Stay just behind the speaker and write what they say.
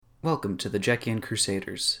Welcome to the Jackian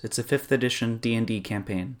Crusaders. It's a 5th edition D&D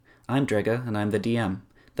campaign. I'm Drega, and I'm the DM.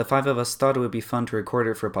 The five of us thought it would be fun to record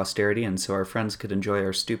it for posterity and so our friends could enjoy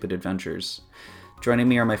our stupid adventures. Joining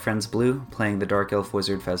me are my friends Blue, playing the Dark Elf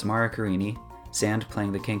Wizard Phasmara Karini, Sand,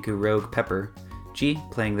 playing the Kenku Rogue Pepper, G,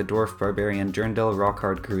 playing the Dwarf Barbarian Jerndel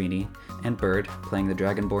Rockhard Karini, and Bird, playing the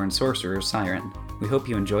Dragonborn Sorcerer Siren. We hope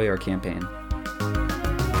you enjoy our campaign.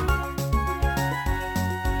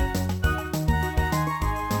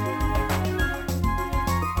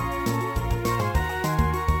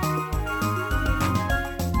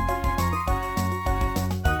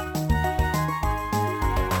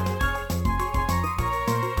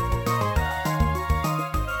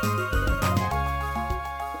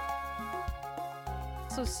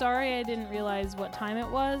 Sorry I didn't realize what time it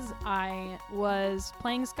was. I was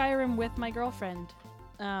playing Skyrim with my girlfriend.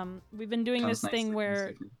 We've been doing this thing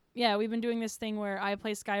where I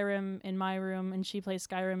play Skyrim in my room and she plays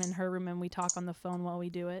Skyrim in her room and we talk on the phone while we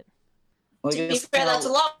do it. Well, to be fair, that's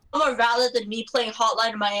a lot more valid than me playing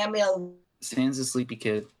Hotline Miami. Sand's a sleepy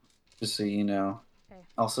kid, just so you know. Okay.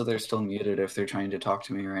 Also, they're still muted if they're trying to talk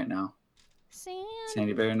to me right now. Sand,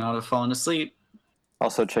 you better not have fallen asleep.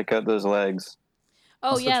 Also, check out those legs.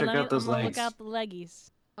 Oh also, yeah, I'm gonna look out the leggies.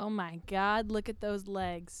 Oh my god, look at those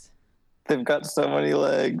legs. They've got so many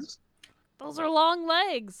legs. Those are long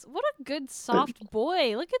legs. What a good soft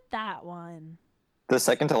boy. Look at that one. The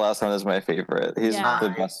second to last one is my favorite. He's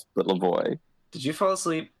the best little boy. Did you fall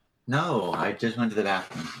asleep? No, I just went to the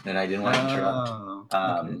bathroom and I didn't want to interrupt.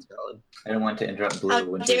 Okay, I didn't want to interrupt Blue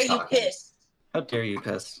when she was talking. How dare you piss? How dare you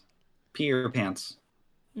piss? Pee your pants.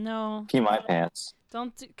 No. Pee my pants.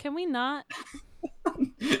 Can we not?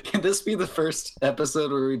 Can this be the first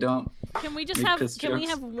episode where we don't? Can we just we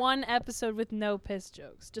have one episode with no piss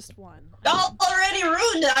jokes? Just one. Y'all already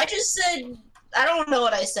ruined it. I just said I don't know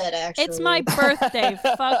what I said actually. It's my birthday.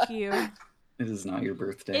 Fuck you. It is not your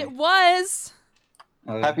birthday. It was.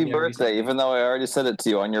 Happy birthday, even though I already said it to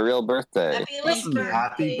you on your real birthday.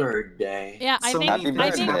 Happy birthday. Yeah, I think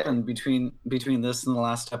happened between this and the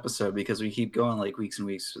last episode because we keep going like weeks and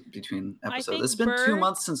weeks between episodes. It's been 2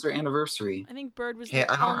 months since our anniversary. I think Bird was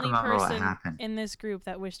the only person in this group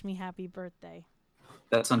that wished me happy birthday.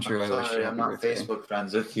 That's untrue. I'm not Facebook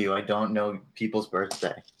friends with you. I don't know people's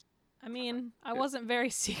birthday. I mean, I wasn't very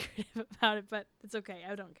secretive about it, but it's okay.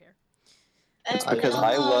 I don't care. It's because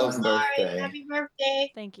I love birthday. Happy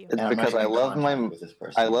birthday. Thank you. It's because I love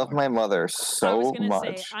my mother so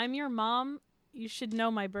much. Say, I'm your mom. You should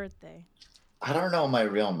know my birthday. I don't know my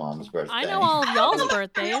real mom's birthday. I know all of y'all's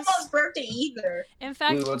birthdays. I don't know my mom's birthday either. In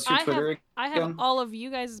fact, Ooh, what's your Twitter I have all of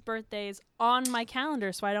you guys' birthdays on my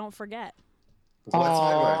calendar so I don't forget. What's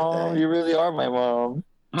my birthday? You really are my mom.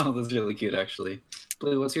 Oh, that's really cute, actually.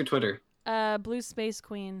 Blue, what's your Twitter? Blue Space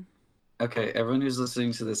Queen. Okay, everyone who's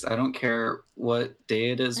listening to this, I don't care what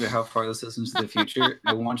day it is or how far this is into the future.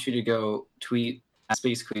 I want you to go tweet at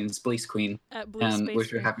Space Queen, and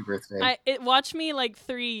wish her happy birthday. Watch me like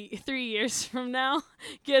three years from now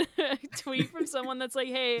get a tweet from someone that's like,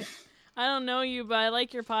 "Hey, I don't know you, but I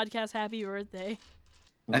like your podcast. Happy birthday."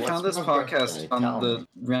 I found this podcast on the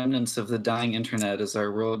remnants of the dying internet as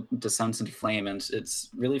our world descends into flame, and it's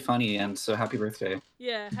really funny, and so happy birthday.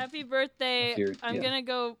 Yeah, happy birthday. I'm gonna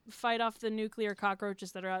go fight off the nuclear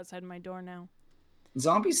cockroaches that are outside my door now.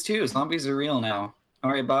 Zombies too. Zombies are real now.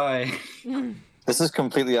 All right, bye. This is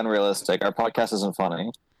completely unrealistic. Our podcast isn't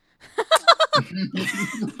funny.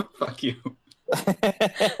 Fuck you. I like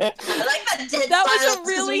that dead That was silence a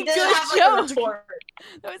really because good joke.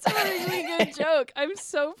 That was a really good joke. I'm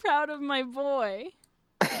so proud of my boy.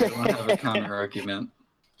 I don't have a counter argument.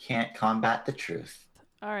 Can't combat the truth.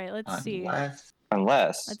 All right, let's see.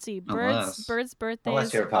 Unless. Let's see. Bird's birthday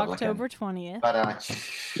is October 20th. But,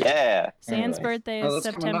 yeah. Sand's birthday is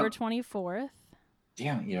September 24th.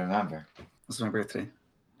 Damn, you remember. What's my birthday?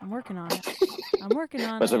 I'm working on it.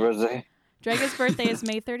 What's your birthday? Drega's birthday is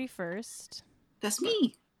May 31st. That's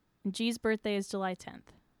me. And G's birthday is July 10th.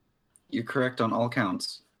 You're correct on all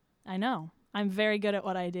counts. I know. I'm very good at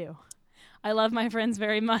what I do. I love my friends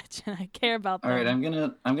very much, and I care about them. All right, I'm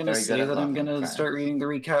gonna say that I'm gonna start reading the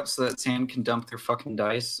recap so that Sam can dump their fucking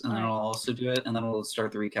dice, and then I'll also do it, and then we'll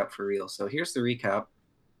start the recap for real. So here's the recap.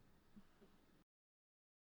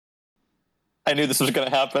 I knew this was gonna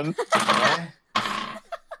happen.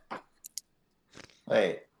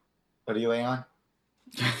 Wait, what are you weighing on?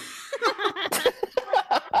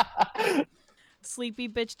 Sleepy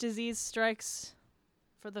bitch disease strikes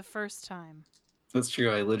for the first time. That's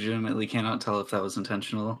true. I legitimately cannot tell if that was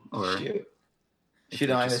intentional or.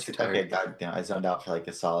 Shoot, I missed it. Okay, goddamn, I zoned out for like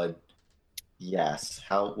a solid. Yes.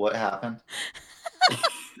 What happened?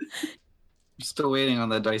 Still waiting on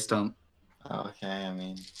that dice dump. Okay, I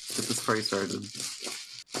mean, Get this party started.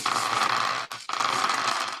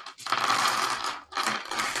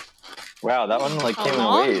 Wow, that one like A came in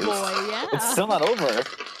long waves. boy, yeah. It's still not over.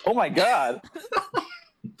 Oh my god.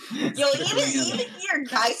 Yo, even your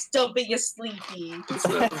dice dumping is sleepy.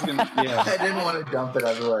 Yeah. I didn't want to dump it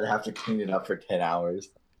everywhere. I'd have to clean it up for 10 hours.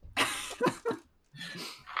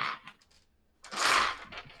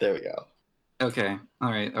 There we go. Okay. All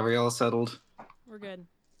right. Are we all settled? We're good.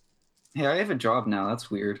 Hey, I have a job now.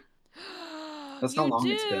 That's weird. That's how You long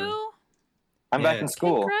do? it's been. I'm back in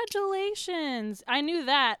school. Congratulations! I knew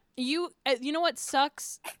that. You know what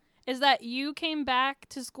sucks is that you came back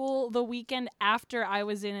to school the weekend after I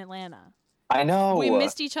was in Atlanta. I know. We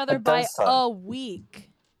missed each other That by does suck. a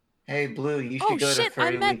week. Hey, Blue, you should Oh, go shit, to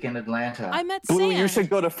Furry I met- Week in Atlanta. I met Blue, Sam. you should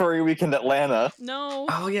go to Furry Weekend Atlanta. No.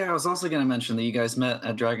 Oh yeah, I was also gonna mention that you guys met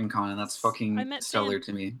at Dragon Con, and that's I fucking met stellar Sam,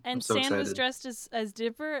 to me. I'm And so Sam excited. was dressed as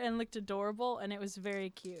Dipper and looked adorable, and it was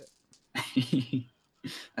very cute.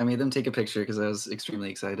 I made them take a picture because I was extremely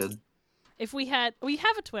excited. If we have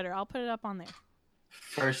a Twitter, I'll put it up on there.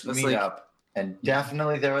 First That's meetup, and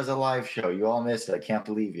definitely there was a live show. You all missed it. I can't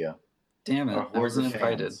believe you. Damn it, Our I wasn't horde of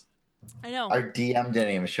invited. fans. I know. Our DM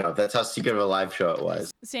didn't even show up. That's how secret of a live show it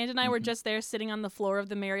was. Sand and I were just there sitting on the floor of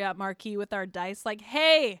the Marriott Marquis with our dice like,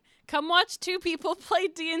 hey, come watch two people play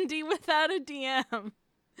D&D without a DM.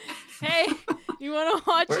 Hey, you want to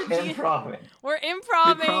watch We're a DM? improving. We're We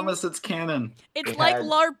improving. promise it's canon. It's We like had-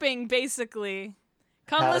 LARPing, basically.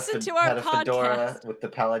 Come Had a listen fe- to our had a fedora podcast. with the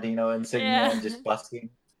Paladino insignia Yeah. and just busking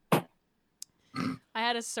I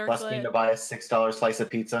had a to circlet. buy a $6 slice of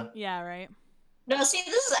pizza. Yeah, right. No, see,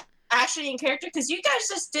 this is actually in character because you guys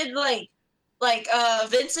just did like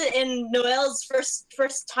Vincent and Noel's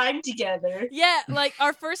first time together. Yeah, like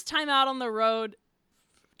our first time out on the road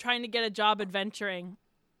trying to get a job adventuring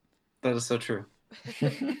That is so true.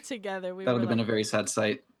 together. We That were would have been a like, very sad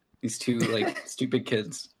sight. These two like stupid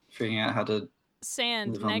kids figuring out how to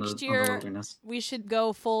Sand, live on next the year wilderness. we should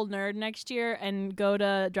go full nerd next year and go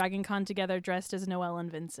to Dragon Con together dressed as Noelle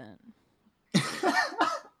and Vincent.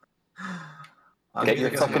 I'll Get be your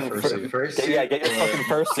looking fucking for fur- the first get- yeah, get your suit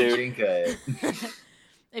fucking or fursuit. Jinka.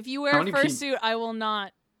 If you How wear a many peop- fursuit, I will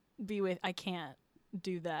not be with. I can't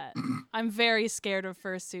do that. I'm very scared of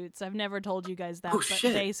fursuits. I've never told you guys that, Oh, but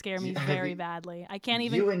shit. they scare me Yeah, very you- badly. I can't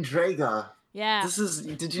even. You and Draga. Yeah, This is.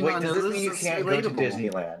 Did you Wait, not does know this mean you is can't go to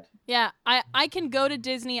relatable. Disneyland? yeah. I can go to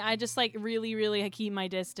Disney. I just like really keep my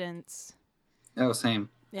distance. Oh, same.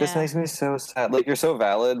 Yeah. This makes me so sad. Like you're so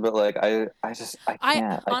valid, but like I can't.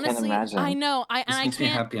 I honestly, can't imagine. I know. This I makes me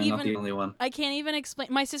can't happy I'm not the even. only one. I can't even explain.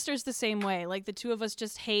 My sister's the same way. Like the two of us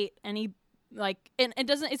just hate any like. And it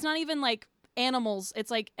doesn't. It's not even like animals. It's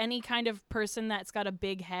like any kind of person that's got a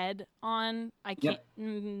big head on. I can't.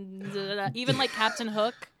 Even like Captain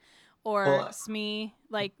Hook or Well, Smee.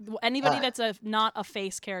 Like anybody uh, that's not a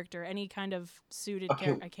face character. Any kind of suited Okay.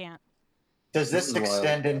 character. I can't. Does This this is wild.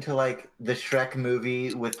 extend into like the Shrek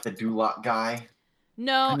movie with the Duloc guy?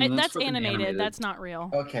 No, I mean, that's that's fucking animated. animated. That's not real.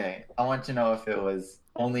 Okay, I want to know if it was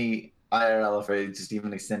only IRL, if it just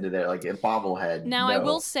even extended there, like a bobblehead. Now, I No.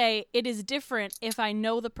 will say it is different if I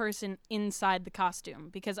know the person inside the costume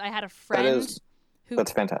because I had a That friend is who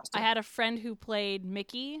that's fantastic. I had a friend who played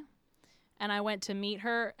Mickey, and I went to meet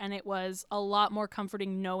her, and it was a lot more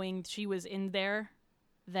comforting knowing she was in there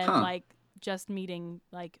than Huh. like just meeting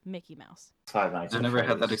like Mickey Mouse. 5 Nights I've at never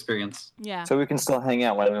had that Freddy's. experience. Yeah. So we can still hang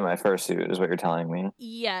out when I'm in my fursuit, is what you're telling me.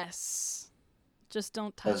 Yes. Just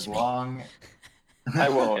don't touch As me. long I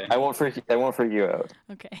won't. Okay. I won't freak you out.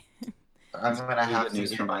 Okay. I'm gonna Really have good to news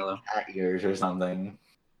get for my Milo. cat ears or something.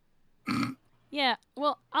 Yeah.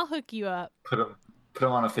 Well, I'll hook you up. Put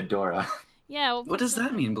them on a fedora. Yeah. Well, What does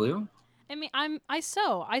that mean, Blue? I mean, I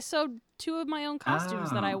sewed two of my own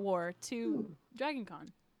costumes that I Oh. wore to Dragon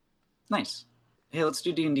Con. Nice. Hey, let's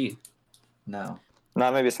do D&D. No.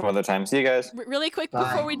 Not maybe some other time. See you guys. Really quick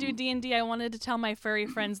before we Bye. do D&D, I wanted to tell my furry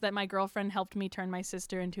friends that my girlfriend helped me turn my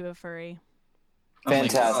sister into a furry. Oh my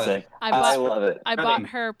Fantastic. I I bought love it. I Cutting. bought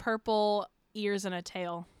her purple ears and a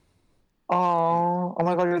tail. Oh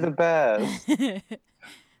my god, you're the best.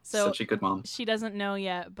 So Such a good mom. she doesn't know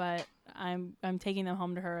yet, but I'm taking them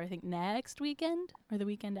home to her I think next weekend or the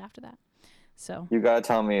weekend after that. So You gotta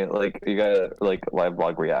tell me, like, you gotta like live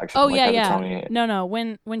blog reaction. Oh like, yeah, gotta Tell yeah. me. No.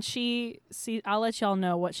 When she sees, I'll let y'all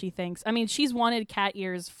know what she thinks. I mean, she's wanted cat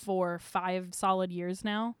ears for 5 solid years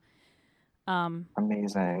now.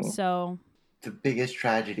 Amazing. So The biggest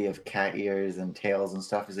tragedy of cat ears and tails and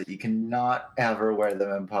stuff is that you cannot ever wear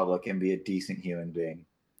them in public and be a decent human being.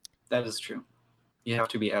 That is true. You have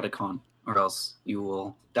to be at a con, or else you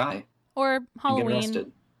will die or and get Halloween.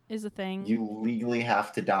 arrested. is a thing. You legally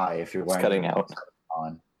have to die if you're It's wearing cutting a out.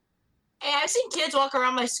 on. Hey, I've seen kids walk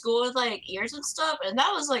around my school with like ears and stuff, and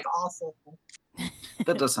that was like awful.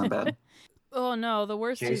 That does sound bad. Oh no, the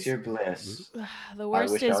worst Chase is your bliss. the I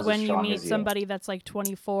worst wish I is was as when you strong meet as you. somebody that's like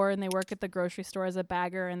 24 and they work at the grocery store as a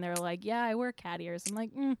bagger and they're like, "Yeah, I wear cat ears." I'm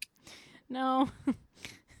like, no,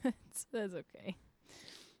 that's okay.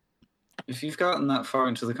 If you've gotten that far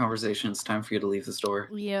into the conversation, it's time for you to leave the store.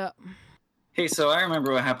 Yeah. Hey, so I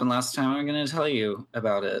remember what happened last time. I'm going to tell you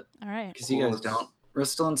about it. All right. Because you guys don't.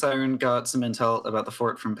 Ristal and Siren got some intel about the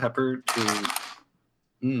fort from Pepper to...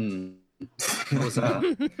 What was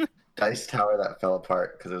that? Dice tower that fell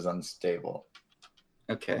apart because it was unstable.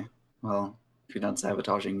 Okay. Well, if you're not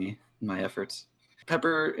sabotaging me in my efforts.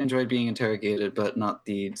 Pepper enjoyed being interrogated, but not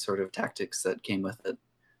the sort of tactics that came with it.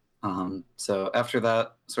 So after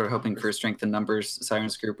that, sort of hoping for strength in numbers,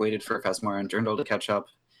 Siren's group waited for Phasmar and Durndal to catch up,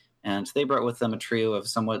 and they brought with them a trio of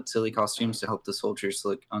somewhat silly costumes to help the soldiers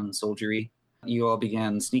look unsoldiery. You all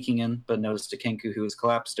began sneaking in, but noticed a Kenku who was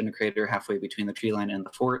collapsed in a crater halfway between the tree line and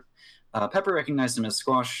the fort. Pepper recognized him as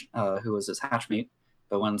Squash, who was his hatchmate,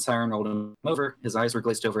 but when Siren rolled him over, his eyes were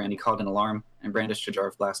glazed over and he caught an alarm and brandished a jar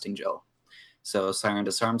of blasting gel. So Siren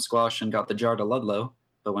disarmed Squash and got the jar to Ludlow,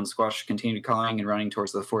 but when Squash continued calling and running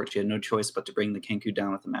towards the fort, she had no choice but to bring the Kenku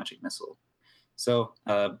down with a magic missile. So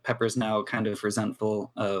Pepper's now kind of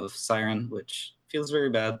resentful of Siren, which feels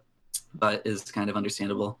very bad, but is kind of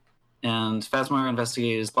understandable. And Phasmar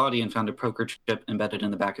investigated his body and found a poker chip embedded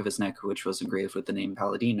in the back of his neck, which was engraved with the name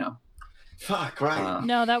Palladino. Fuck, right.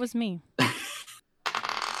 No, that was me.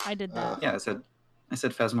 I did that. Yeah, I said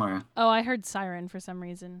Phasmar. Oh, I heard Siren for some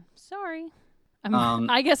reason. Sorry.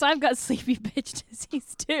 I guess I've got sleepy bitch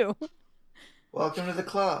disease too. Welcome to the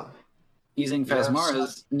club. Using Yes.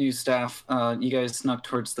 Phasmara's new staff, you guys snuck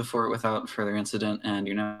towards the fort without further incident, and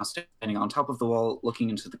you're now standing on top of the wall looking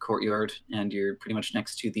into the courtyard, and you're pretty much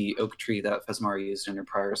next to the oak tree that Phasmara used in her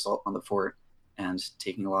prior assault on the fort, and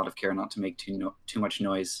taking a lot of care not to make too much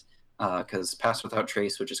noise, because Pass Without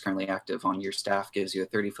Trace, which is currently active on your staff, gives you a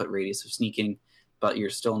 30-foot radius of sneaking, but you're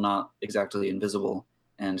still not exactly invisible,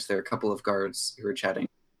 and there are a couple of guards who are chatting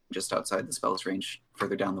just outside the spell's range,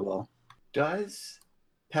 further down the wall. Does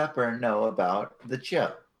Pepper know about the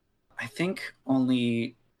chip? I think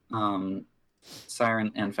only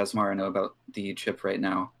Siren and Phasmara know about the chip right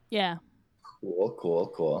now. Yeah.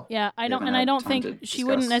 Cool. Yeah, I don't think she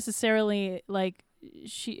wouldn't necessarily like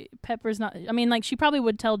Pepper's not. I mean, like she probably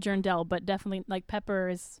would tell Jerndell, but definitely like Pepper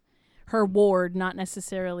is her ward, not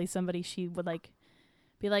necessarily somebody she would like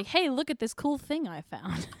be like, "Hey, look at this cool thing I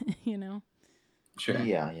found," you know. Sure.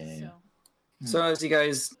 Yeah. So as you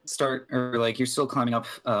guys start, or like you're still climbing up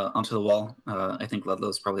onto the wall, I think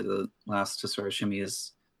Ludlow's probably the last to sort of shimmy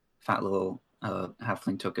his fat little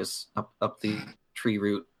halfling tokus up the tree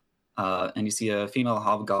root, and you see a female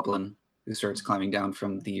hobgoblin who starts climbing down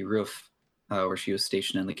from the roof where she was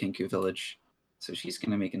stationed in the Kenku village. So she's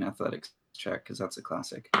going to make an athletics check because that's a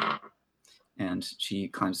classic. And she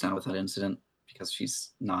climbs down without incident because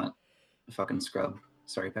she's not a fucking scrub.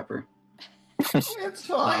 Sorry, Pepper. It's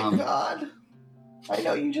fine, God. I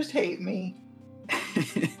know you just hate me.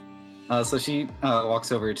 So she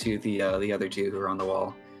walks over to the other two who are on the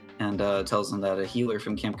wall and tells them that a healer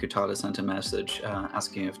from Camp Kutada sent a message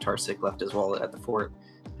asking if Tarsik left his wallet at the fort,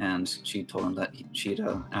 and she told him that she'd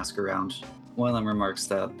ask around. One of them remarks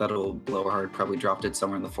that old blowhard probably dropped it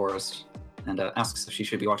somewhere in the forest, and asks if she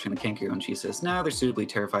should be watching the Kenku, and she says, "Nah, they're suitably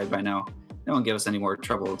terrified by now. They won't give us any more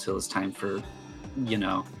trouble until it's time for, you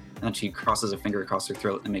know." And she crosses a finger across her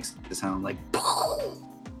throat and makes the sound like,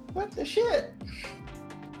 What the shit?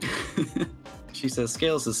 She says,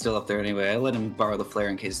 "Scales is still up there anyway. I let him borrow the flare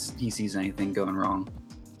in case he sees anything going wrong.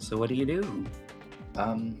 So what do you do?"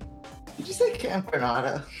 Did you say Camp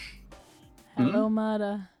Granada? Hello,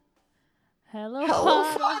 Mata. Hello, Hello,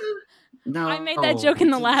 Mata. No. I made that joke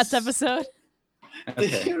in the last episode.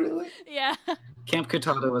 Did Okay. you really? Yeah. Camp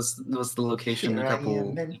Kutada was the location Here a I couple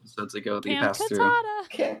am, then. episodes ago that you Camp passed through. Katada.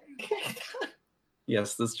 Camp.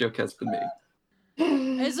 Yes, this joke has been made.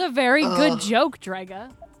 It's a very good joke,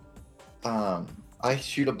 Drega. I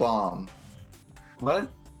shoot a bomb. What?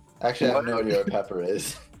 Actually, I have no idea where Pepper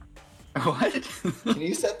is. What? Can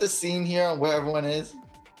you set the scene here on where everyone is?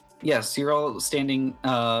 Yes, you're all standing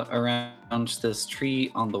around this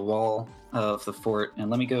tree on the wall of the fort, and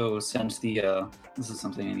let me go send the, this is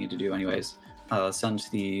something I need to do anyways, send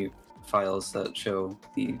the files that show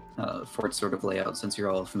the fort sort of layout, since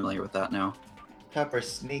you're all familiar with that now. Pepper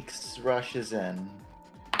rushes in.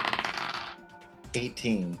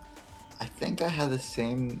 18. I think I had the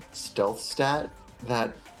same stealth stat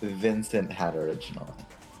that Vincent had originally.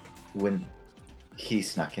 When he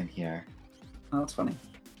snuck in here. Oh, that's funny.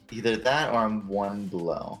 Either that or I'm one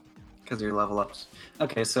below. Because you're level ups.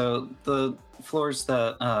 Okay, so the floors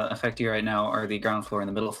that affect you right now are the ground floor and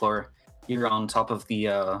the middle floor. You're on top of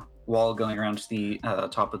the wall going around to the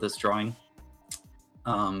top of this drawing.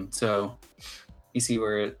 So you see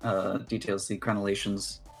where it details the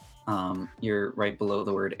crenellations. You're right below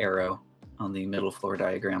the word arrow on the middle floor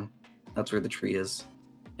diagram. That's where the tree is.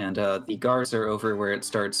 And the guards are over where it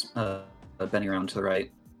starts bending around to the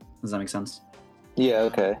right. Does that make sense? Yeah,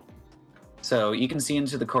 okay. So you can see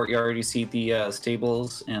into the courtyard. You see the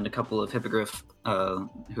stables and a couple of hippogriff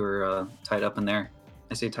who are tied up in there.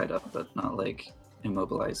 I say tied up, but not like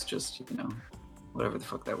immobilized, just, you know, whatever the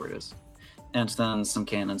fuck that word is. And then some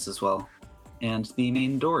cannons as well. And the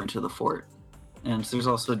main door into the fort. And there's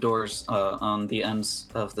also doors on the ends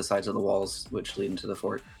of the sides of the walls which lead into the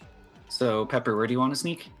fort. So, Pepper, where do you want to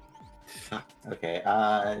sneak? Okay,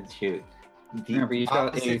 shoot. The Remember, you've got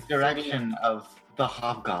opposite direction of the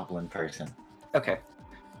hobgoblin person. Okay.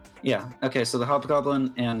 Yeah, okay, so the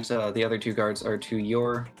hobgoblin and the other two guards are to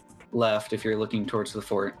your left if you're looking towards the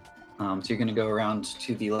fort. So you're going to go around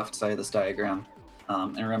to the left side of this diagram.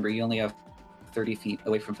 And remember, you only have 30 feet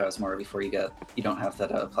away from Phasmora before you don't have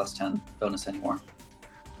that plus 10 bonus anymore.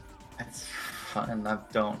 That's fine. I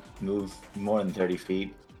don't move more than 30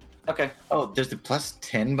 feet. Okay. Oh, there's a plus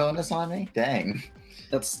 10 bonus on me? Dang.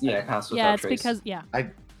 That's, pass without Yeah, it's trace. because,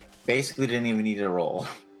 I basically didn't even need to roll.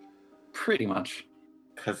 Pretty much.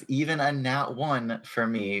 Because even a nat 1 for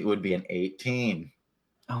me would be an 18.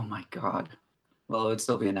 Oh my god. Well, it would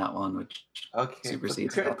still be a nat 1, which Okay,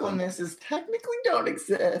 supersedes but that critical one. misses technically don't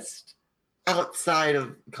exist outside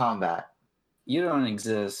of combat. You don't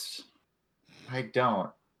exist. I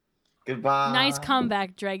don't. Goodbye. nice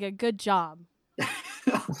comeback, Draga. Good job.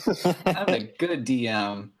 I'm a good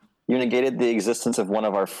DM. You negated the existence of one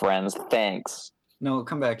of our friends. Thanks. No,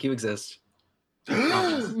 come back. You exist. You're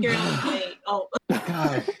in the way. Oh,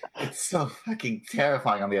 God, it's so fucking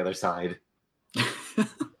terrifying on the other side.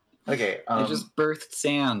 Okay, I just birthed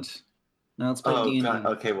sand. Now let's play D&D. God,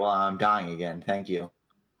 okay, well, I'm dying again. Thank you.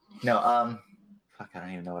 No, fuck, I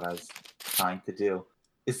don't even know what I was trying to do.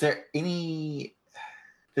 Is there any...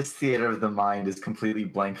 This theater of the mind is completely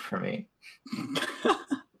blank for me.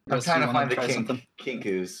 I'm trying to find the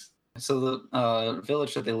kinkus. So the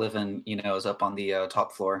village that they live in, is up on the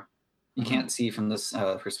top floor. You can't see from this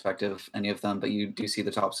perspective any of them, but you do see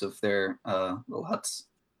the tops of their little huts.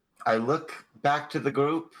 I look back to the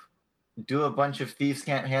group, do a bunch of thieves'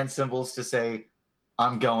 can't hand symbols to say,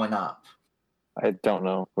 I'm going up. I don't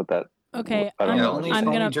know what that... Okay, I don't know. Only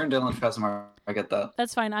Jerndale and Phasmar, I get that.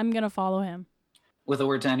 That's fine. I'm gonna follow him. With a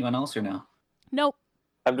word to anyone else or no? Nope.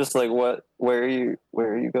 I'm just like, what? Where are you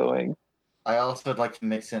going? I also would like to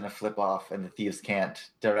mix in a flip off and the thieves' can't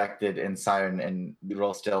directed in Siren and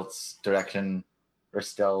Rolstelt's direction.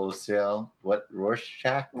 What?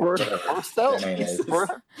 Rorschach? Rorstelt's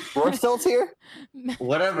here?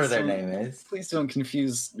 Whatever their name is. Please don't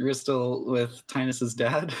confuse Ristel with Tynus's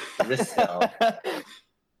dad. Ristel. That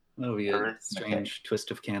would be a strange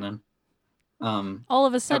twist of canon. All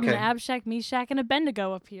of a sudden, Okay. Abshak, Meshach, and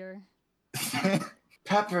Abednego appear.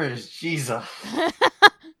 Peppers, Jesus.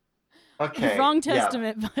 Okay. Wrong yeah.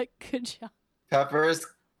 testament, but good job. Peppers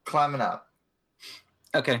climbing up.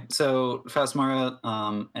 Okay, so Phasmara,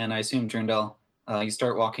 and I assume Jerndale, you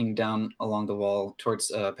start walking down along the wall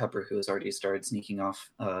towards Pepper, who has already started sneaking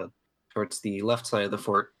off towards the left side of the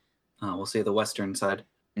fort. We'll say the western side.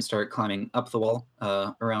 And start climbing up the wall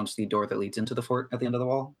around the door that leads into the fort at the end of the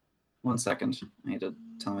wall. 1 second. I need to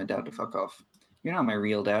tell my dad to fuck off. You're not my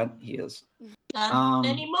real dad. He is. not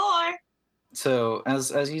anymore. So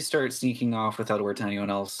as you start sneaking off without a word to anyone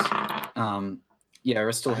else,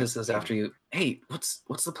 Ristel hisses after you. Hey,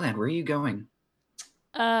 what's the plan? Where are you going?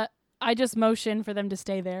 I just motion for them to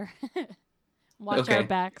stay there. Watch our Okay.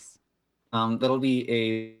 backs. That'll be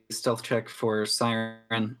a stealth check for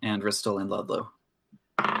Siren and Ristel and Ludlow.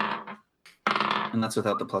 And that's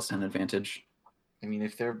without the plus 10 advantage. I mean,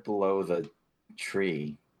 if they're below the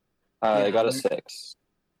tree, I got a 6.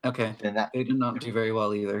 Okay. then that They did not do very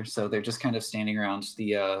well either, so they're just kind of standing around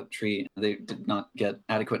the tree. They did not get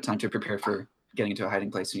adequate time to prepare for getting into a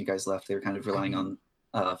hiding place when you guys left. They were kind of relying on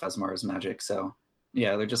Phasmara's magic, so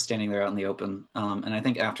yeah, they're just standing there out in the open. And I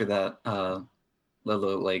think after that,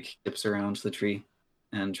 Lolo dips around the tree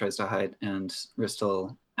and tries to hide, and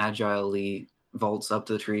Ristel agilely vaults up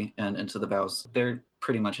the tree and into the boughs. They're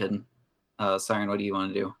pretty much hidden. Siren, what do you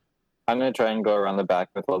want to do? I'm going to try and go around the back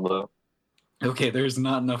with Ludlow. Okay, there's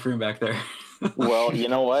not enough room back there. Well, you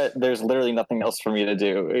know what? There's literally nothing else for me to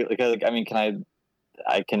do. I mean,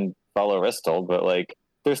 I can follow Ristel, but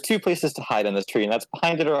There's 2 places to hide in this tree, and that's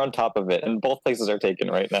behind it or on top of it, and both places are taken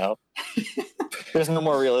right now. There's no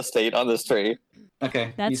more real estate on this tree.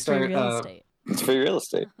 Okay, That's you start. free real estate. It's free real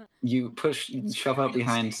estate. You shove up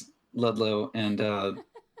behind Ludlow, and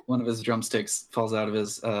one of his drumsticks falls out of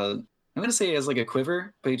his. I'm gonna say he has like a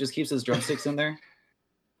quiver, but he just keeps his drumsticks in there,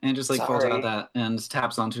 and just like falls out of that and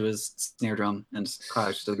taps onto his snare drum and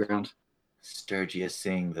crashes to the ground. Sturgius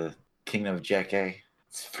seeing the Kingdom of Jeke.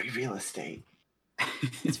 It's free real estate.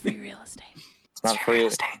 It's free real estate. It's not free.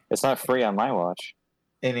 It's not free on my watch.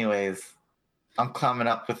 Anyways, I'm climbing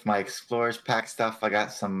up with my explorer's pack stuff. I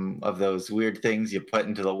got some of those weird things you put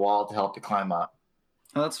into the wall to help you climb up.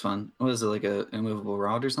 Oh, that's fun. What is it, like a immovable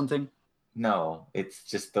rod or something? No, it's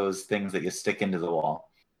just those things that you stick into the wall.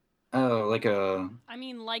 Oh, like a I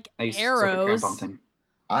mean, like ice, arrows. like a crampon thing.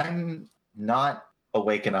 I'm not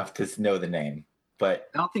awake enough to know the name, but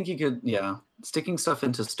I don't think you could. Yeah, sticking stuff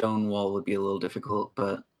into stone wall would be a little difficult,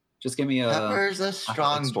 but just give me a. Pepper's a strong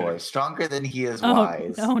athletics boy, check. stronger than he is Oh,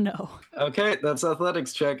 wise. no. Okay, that's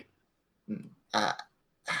athletics check. I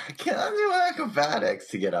can't do acrobatics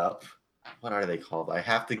to get up. What are they called? I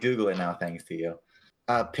have to Google it now, thanks to you.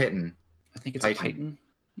 Piton. I think it's Titan. a Titan.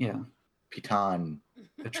 Yeah, Piton.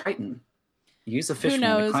 a Triton. Use a Who fishman to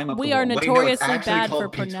knows? climb up We the are wall. Wait, no, it's notoriously actually bad for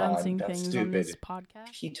called Piton. pronouncing That's things on this stupid.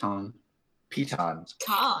 podcast. Piton. Piton.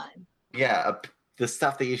 Con. Yeah, the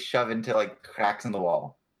stuff that you shove into like cracks in the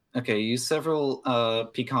wall. Okay, use several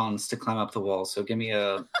pecans to climb up the wall. So give me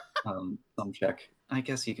a thumb check. I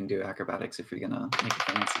guess you can do acrobatics if you're gonna make it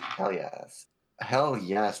fancy. Hell yes. Hell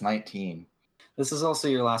yes, 19. This is also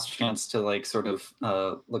your last chance to like sort of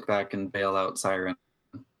look back and bail out Siren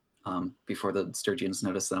before the Sturgians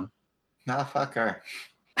notice them. Nah, fuck her.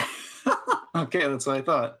 Okay, that's what I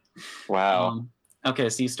thought. Wow. Okay,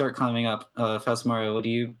 so you start climbing up. Phasmara, what do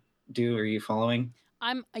you do? Are you following?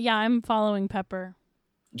 I'm following Pepper.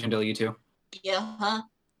 Jindal, you too? Yeah, huh?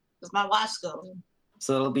 Because my watch going.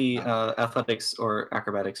 So it'll be athletics or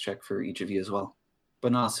acrobatics check for each of you as well.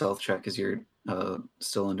 But not a stealth check because you're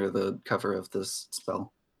still under the cover of this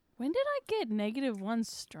spell. When did I get -1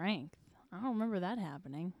 strength? I don't remember that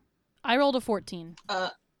happening. I rolled a 14.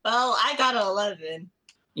 Well, I got an 11.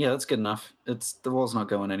 Yeah, that's good enough. The wall's not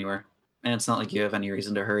going anywhere. And it's not like you have any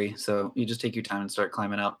reason to hurry, so you just take your time and start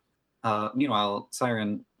climbing up. Meanwhile,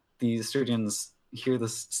 Siren, the Sturgians hear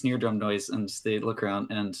this snare drum noise and they look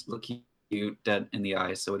around and look you dead in the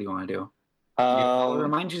eye. So what do you want to do? I'll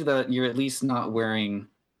remind you that you're at least not wearing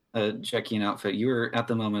a Jekian outfit. You are at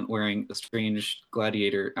the moment wearing a strange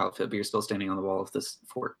gladiator outfit, but you're still standing on the wall of this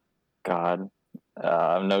fort. God,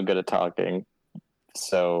 I'm no good at talking.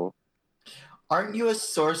 So, Aren't you a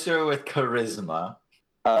sorcerer with charisma?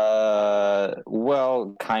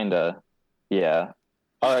 well, kinda. Yeah.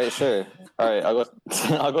 All right, sure. All right, I'll go.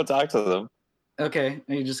 I'll go talk to them. Okay,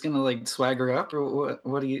 are you just gonna like swagger up, or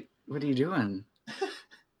what are you doing?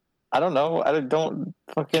 I don't know. I don't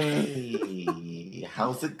fucking. Hey,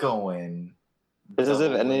 how's it going? It's as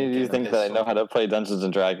if any of you think that I know how to play Dungeons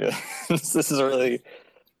and Dragons. This is really.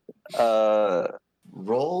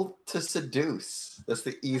 Roll to seduce. That's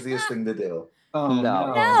the easiest thing to do. Oh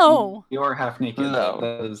No. No. You are half naked. No.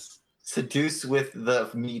 That is... Seduce with the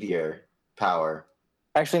meteor power.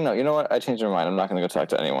 Actually, no. You know what? I changed my mind. I'm not going to go talk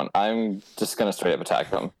to anyone. I'm just going to straight up attack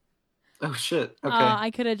them. Oh shit. Okay. I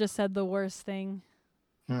could have just said the worst thing.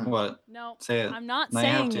 What? No, Say it. I'm not Now you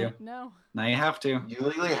have saying to. it. No. Now you have to. You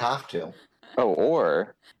legally have to. Oh,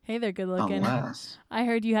 or Hey, they're good looking. Unless. I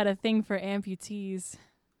heard you had a thing for amputees.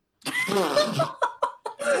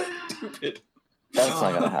 Stupid. that's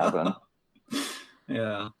not going to happen.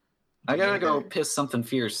 Yeah. I gotta go piss something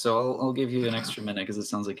fierce, so I'll give you an extra minute because it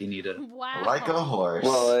sounds like you need it. Wow. Like a horse.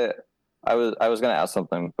 Well, I was going to ask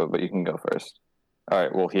something, but you can go first. All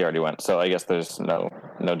right. Well, he already went, so I guess there's no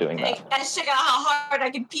doing Hey, that. guys, check out how hard I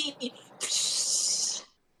can pee.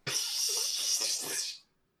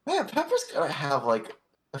 Man, Pepper's gonna have like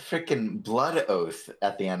a freaking blood oath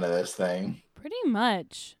at the end of this thing. Pretty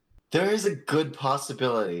much. There is a good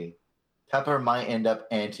possibility Pepper might end up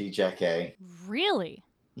anti-Jeke. Really?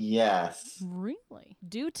 Yes. Really?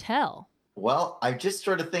 Do tell. Well, I just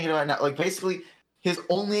started thinking about it now. Like, basically, his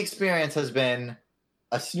only experience has been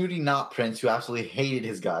a snooty knot prince who absolutely hated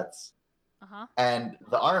his guts, Uh-huh. and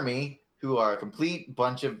the army, who are a complete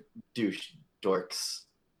bunch of douche dorks,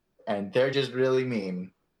 and they're just really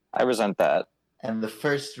mean. I resent that. And the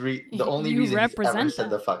only You reason he's ever represent said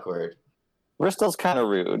that. the fuck word. Bristol's kind of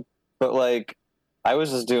rude, but like, I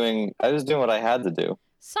was doing what I had to do.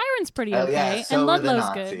 Siren's pretty Oh okay, yeah, so and were the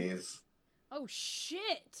Ludlow's good. Nazis. Oh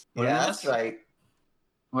shit! What Yeah, is that's this? right.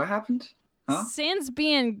 What happened? Huh? Sans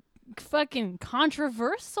being fucking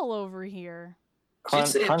controversial over here. Did you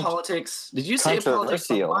say politics? Did you say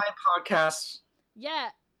politics on my podcast? Yeah,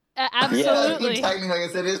 absolutely. Yeah, technically, I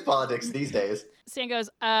guess it is politics these days. Sam goes,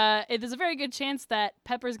 there's a very good chance that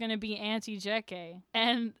Pepper's going to be anti-JK.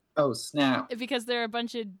 And oh, snap. Because they're a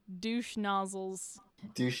bunch of douche nozzles.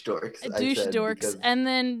 Douche dorks. Douche dorks. Because... And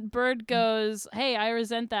then Bird goes, hey, I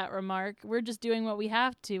resent that remark. We're just doing what we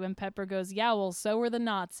have to. And Pepper goes, yeah, well, so were the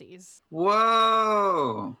Nazis.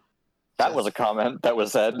 Whoa. That was a comment that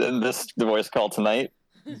was said in this voice call tonight.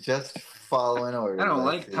 Just following orders. I don't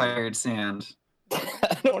like tired sand.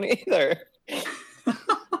 I don't either.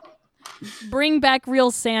 Bring back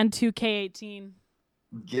real sand 2K18.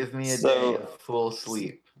 Give me a day of full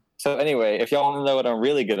sleep. So anyway, if y'all want to know what I'm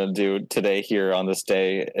really going to do today here on this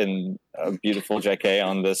day in a beautiful JK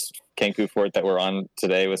on this Kenku fort that we're on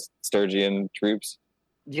today with Sturgian troops.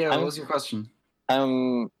 Yeah, what was your question?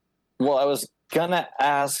 Well, I was going to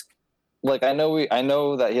ask, like, I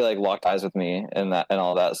know that he, like, locked eyes with me and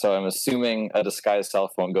all that, so I'm assuming a disguised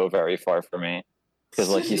self won't go very far for me. Because,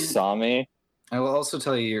 like, he saw me. I will also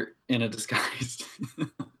tell you you're in a disguise.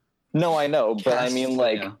 No, I know, but I mean,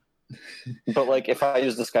 like, but, like, if I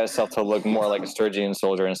use disguise self to look more like a Sturgian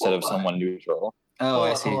soldier instead of someone neutral. Oh,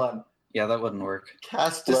 I see. Hold on. Yeah, that wouldn't work.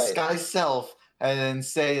 Cast disguise self and then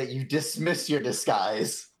say that you dismiss your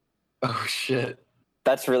disguise. Oh, shit.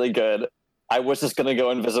 That's really good. I was just going to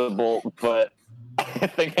go invisible, but I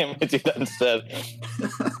think I might do that instead.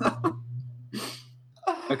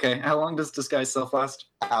 Okay, how long does disguise self last?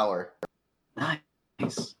 Hour.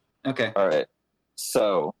 Nice. Okay. All right.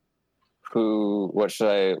 So, what should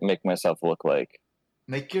I make myself look like?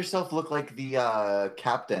 Make yourself look like the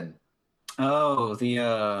captain. Oh, the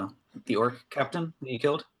orc captain that you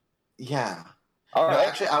killed? Yeah. All right.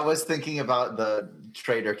 Actually, I was thinking about the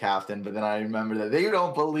traitor captain, but then I remember that they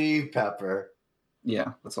don't believe Pepper.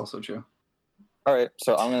 Yeah, that's also true. All right,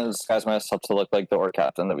 so I'm going to disguise myself to look like the orc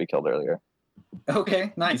captain that we killed earlier.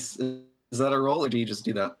 Okay, nice. Is that a roll, or do you just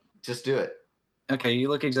do that? Just do it. Okay, you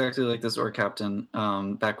look exactly like this orc captain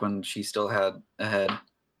back when she still had a head.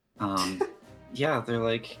 Yeah, they're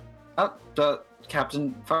like,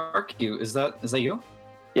 Captain Farku, is that you?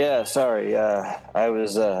 Yeah, sorry. I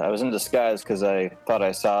was in disguise because I thought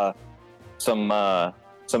I saw some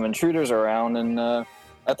intruders around, and I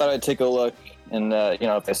thought I'd take a look. And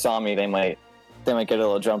if they saw me, they might get a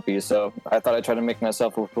little jumpy. So I thought I'd try to make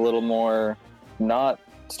myself look a little more not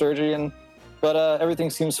Sturgian. But everything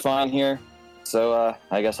seems fine here. So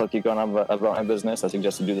I guess I'll keep going on about my business. I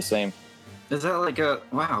suggest to do the same. Is that like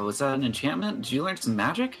is that an enchantment? Did you learn some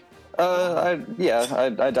magic? I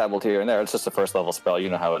dabbled here and there. It's just a first level spell. You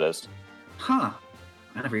know how it is. Huh.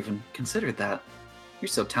 I never even considered that. You're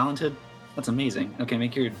so talented. That's amazing. Okay,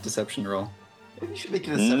 make your deception roll. Maybe you should make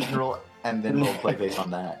a deception roll and then roleplay based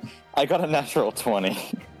on that. I got a natural 20.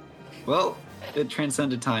 Well, it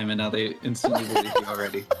transcended time, and now they instantly believe you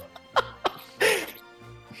already.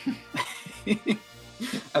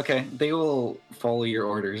 Okay, they will follow your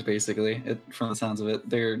orders. Basically, from the sounds of it,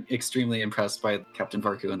 they're extremely impressed by Captain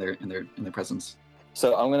Farku and their presence.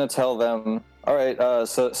 So I'm gonna tell them. All right.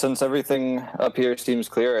 So since everything up here seems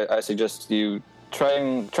clear, I suggest you try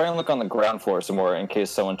and look on the ground floor some more in case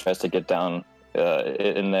someone tries to get down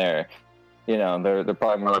in there. You know, they're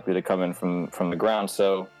probably more likely to come in from the ground.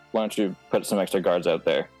 So why don't you put some extra guards out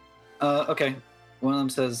there? Okay. One of them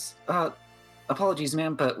says, apologies,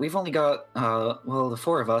 ma'am, but we've only got, the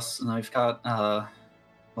four of us, and we've got,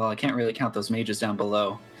 I can't really count those mages down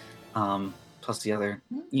below, plus the other,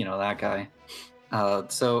 that guy.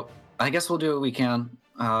 So I guess we'll do what we can.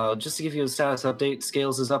 Just to give you a status update,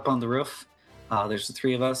 Scales is up on the roof. There's the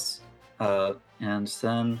three of us, and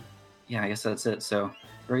then, I guess that's it. So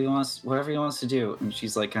whatever he wants to do. And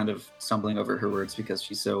she's like kind of stumbling over her words because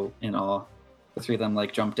she's so in awe. The three of them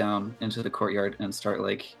like jump down into the courtyard and start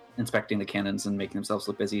like inspecting the cannons and making themselves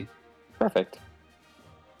look busy. Perfect.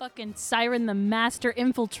 Fucking Siren the master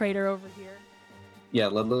infiltrator over here. Yeah,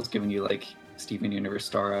 Ludlow's giving you like Steven Universe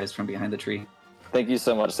star eyes from behind the tree. Thank you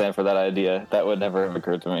so much, Sam, for that idea. That would never have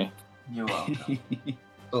occurred to me. You're welcome. It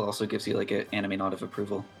also gives you like an anime nod of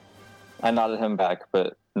approval. I nodded him back,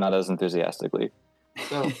 but not as enthusiastically.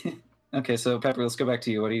 So, okay, so Pepper, let's go back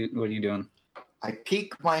to you. What are you doing? I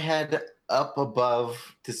peek my head up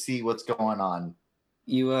above to see what's going on.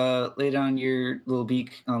 You lay down your little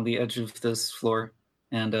beak on the edge of this floor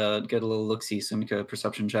and get a little look-see, so make a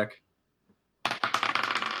perception check.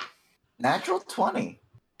 Natural 20.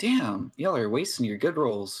 Damn, y'all are wasting your good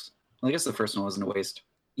rolls. Well, I guess the first one wasn't a waste.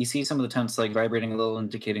 You see some of the tents like vibrating a little,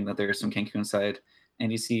 indicating that there's some Kenku inside,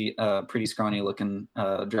 and you see a pretty scrawny-looking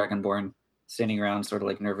Dragonborn standing around, sort of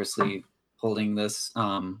like nervously holding this.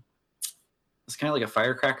 It's kind of like a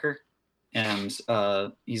firecracker, and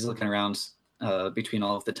he's looking around between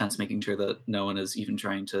all of the tents, making sure that no one is even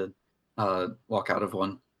trying to walk out of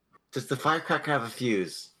one. Does the firecracker have a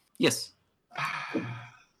fuse? Yes.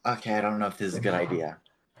 Okay, I don't know if this is a good idea.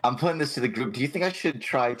 I'm putting this to the group. Do you think I should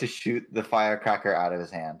try to shoot the firecracker out of his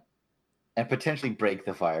hand and potentially break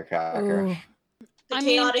the firecracker? Ooh.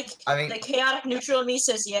 The chaotic neutral in me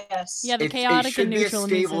says yes. Yeah, the chaotic and neutral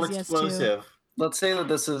in me stable says explosive. yes too. Let's say that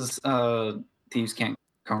this is Thieves' Can't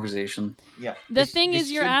conversation. Yeah. The thing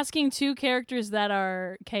is, you're asking two characters that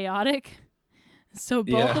are chaotic. So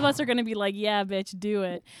both of us are going to be like, yeah, bitch, do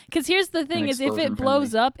it. Because here's the thing is, if it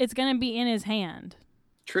blows up, it's going to be in his hand.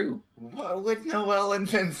 True. What would Noelle and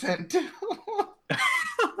Vincent do?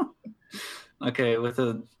 Okay, with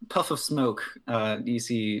a puff of smoke, you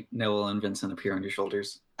see Noelle and Vincent appear on your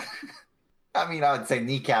shoulders. I mean, I would say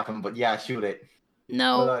kneecap him, but yeah, shoot it.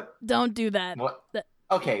 No, don't do that. What?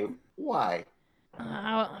 Okay, why?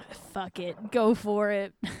 Fuck it. Go for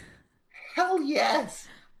it. Hell yes!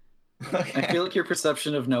 Okay. I feel like your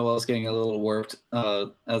perception of Noelle is getting a little warped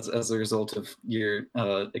as a result of your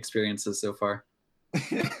experiences so far.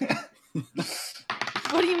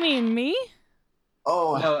 What do you mean, me?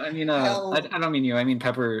 Oh no! I mean, I don't mean you. I mean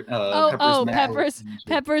Pepper.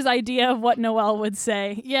 Pepper's idea of what Noelle would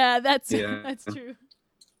say. Yeah, that's true.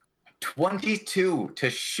 22 to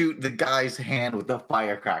shoot the guy's hand with the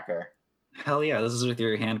firecracker. Hell yeah! This is with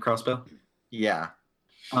your hand crossbow. Yeah.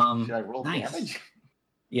 Should I roll damage?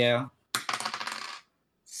 Yeah.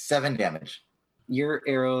 7 damage. Your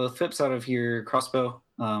arrow flips out of your crossbow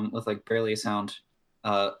with like barely a sound,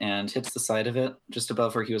 and hits the side of it just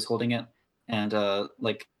above where he was holding it, and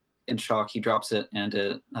like in shock he drops it, and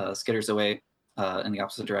it skitters away in the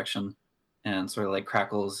opposite direction, and sort of like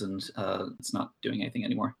crackles, and it's not doing anything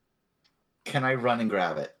anymore. Can I run and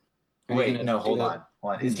grab it? Wait, no, hold on.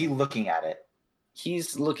 Is he looking at it?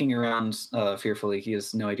 He's looking around fearfully. He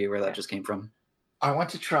has no idea where that just came from. I want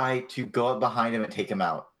to try to go up behind him and take him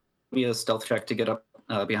out. Be a stealth check to get up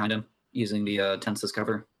behind him using the tents as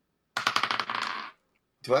cover.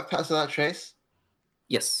 Do I pass without trace?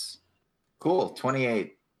 Yes. Cool.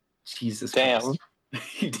 28. Jesus Damn. Christ.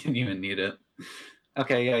 You didn't even need it.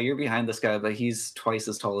 Okay, yeah, you're behind this guy, but he's twice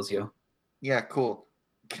as tall as you. Yeah, cool.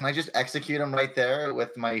 Can I just execute him right there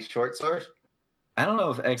with my short sword? I don't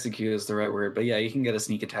know if execute is the right word, but yeah, you can get a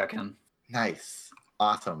sneak attack in. Nice.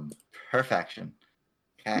 Awesome. Perfection.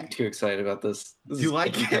 Okay. I'm too excited about this. Do I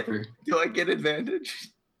get advantage?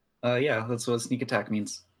 Yeah, that's what sneak attack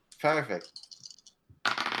means. Perfect.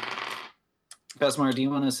 Besmar, do you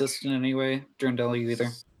want to assist in any way? Durandel, you either.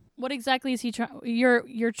 What exactly is he trying?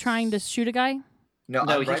 You're trying to shoot a guy? No,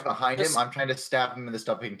 I'm right behind him. I'm trying to stab him in the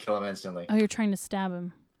stomach and kill him instantly. Oh, you're trying to stab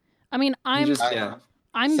him. I mean, I'm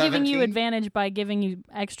giving you advantage by giving you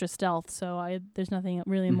extra stealth, so there's nothing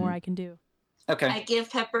really more I can do. Okay. I give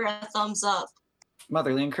Pepper a thumbs up.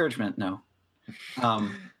 Motherly encouragement, no.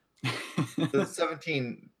 Does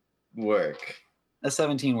 17 work? A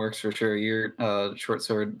 17 works for sure. Your short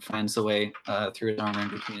sword finds a way through his armor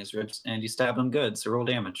and between his ribs, and you stab him good, so roll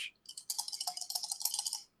damage.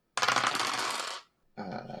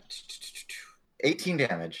 18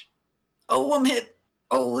 damage. Oh, I'm hit.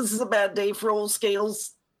 Oh, this is a bad day for old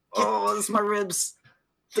Scales. Oh, this is my ribs.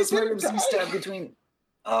 This is my ribs you stabbed between.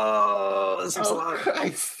 Oh, this hurts a lot.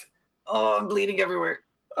 Christ. Oh, I'm bleeding everywhere.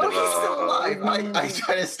 Oh, he's still alive. I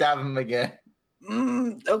try to stab him again.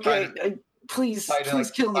 Okay, please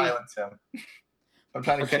kill me. Silence him. I'm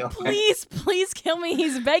trying to kill him. Please kill me.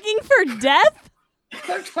 He's begging for death?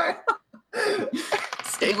 I'm trying.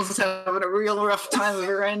 Scales is having a real rough time of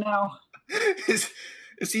it right now. Is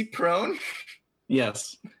he prone?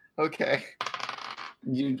 Yes. Okay.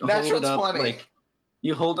 You Natural hold it up 20. like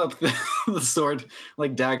you hold up the sword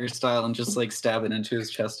like dagger style and just like stab it into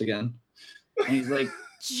his chest again. And he's like,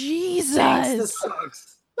 Jesus, this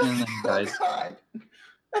sucks. And then he dies. Oh, God.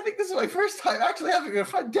 I think this is my first time actually having a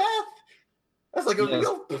fun death. That's like a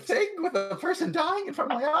real thing with a person dying in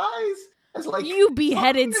front of my eyes. That's like you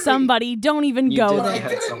beheaded somebody. Don't even go there. I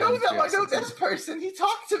didn't know that. I know this person. He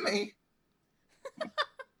talked to me.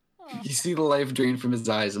 You see the life drain from his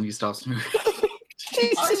eyes and he stops moving.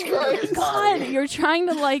 Jesus Christ. God, you're trying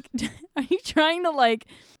to like. Are you trying to like?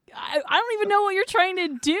 I don't even know what you're trying to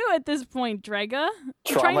do at this point, Drega.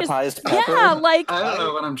 Traumatized Pepper? Yeah, like I don't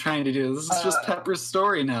know what I'm trying to do. This is just Pepper's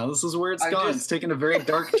story now. This is where it's gone. It's taken a very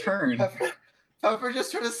dark turn. Pepper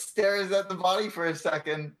just sort of stares at the body for a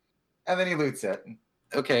second, and then he loots it.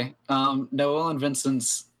 Okay. Noelle and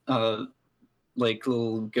Vincent's like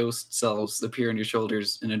little ghost selves appear on your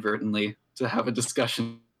shoulders inadvertently to have a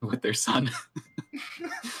discussion with their son.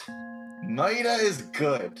 Maida is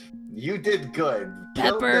good. You did good.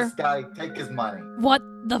 Pepper. Kill this guy. Take his money. What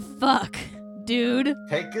the fuck, dude?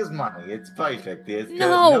 Take his money. It's perfect. There's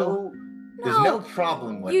No. no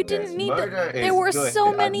problem with You this. didn't need Murder to. is There were good. so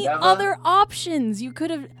I've many never- other options. You could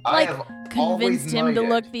have, I like, have convinced always him to murdered.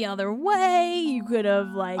 look the other way. You could have,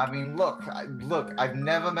 like. I mean, look. I've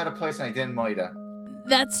never met a person I didn't murder.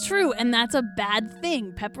 That's true, and that's a bad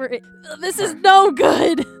thing. Pepper, this is no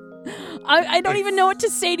good. I don't even know what to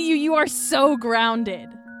say to you. You are so grounded.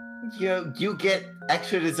 You get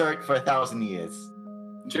extra dessert for 1,000 years.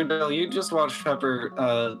 Jindal, you just watched Pepper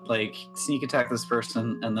like sneak attack this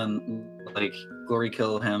person and then like glory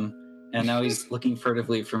kill him, and now he's looking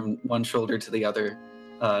furtively from one shoulder to the other,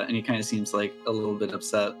 and he kind of seems like a little bit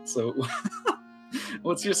upset. So,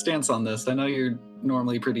 what's your stance on this? I know you're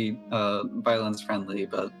normally pretty violence friendly,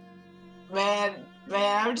 but Man,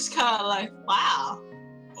 I'm just kind of like, wow.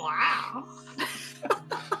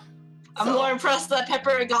 I'm So- more impressed that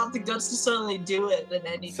Pepper got the guts to suddenly do it than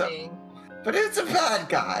anything. But it's a bad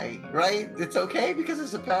guy, right? It's okay because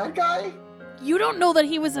it's a bad guy? You don't know that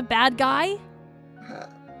he was a bad guy.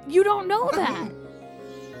 You don't know that.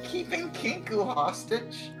 Keeping Kinku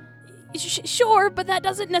hostage? Sure, but that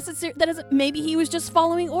doesn't necessarily. That doesn't. Maybe he was just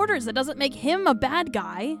following orders. That doesn't make him a bad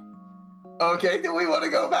guy. Okay, do we want to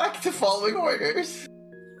go back to following orders?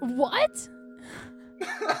 What?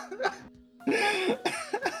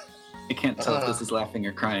 I can't tell if this is laughing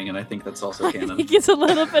or crying, and I think that's also I canon. think it's a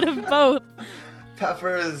little bit of both.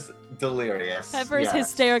 Pepper is delirious. Pepper is yes.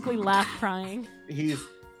 hysterically laugh crying. He's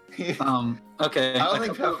Okay. I don't a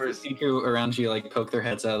think couple of Pepper's- Kinku around you like poke their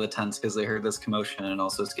heads out of the tents because they heard this commotion, and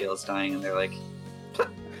also Scale is dying, and they're like,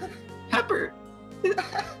 Pepper,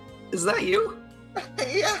 is that you?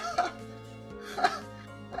 yeah.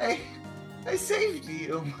 I saved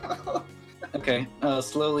you. Okay.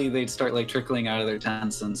 Slowly they'd start like trickling out of their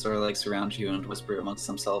tents and sort of like surround you and whisper amongst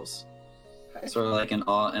themselves, sort of like in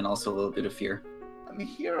awe and also a little bit of fear. I'm a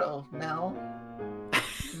hero now.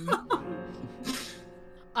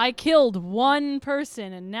 I killed one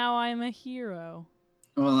person and now I'm a hero.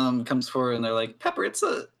 Well, comes forward and they're like, Pepper, it's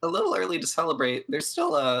a little early to celebrate. There's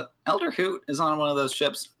still Elder Hoot is on one of those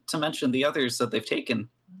ships, to mention the others that they've taken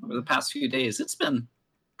over the past few days. It's been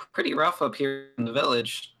pretty rough up here in the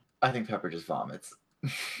village. I think Pepper just vomits.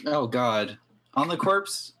 Oh God. On the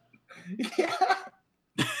corpse? Yeah.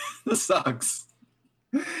 This sucks.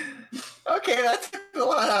 Okay, that took a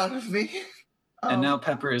lot out of me. And now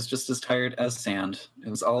Pepper is just as tired as sand. It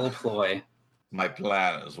was all a ploy. My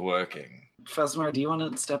plan is working. Fesmar, do you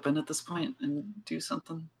want to step in at this point and do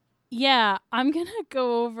something? Yeah, I'm gonna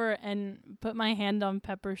go over and put my hand on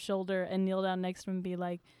Pepper's shoulder and kneel down next to him and be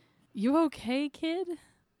like, "You okay, kid?"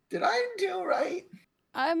 Did I do right?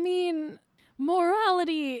 I mean,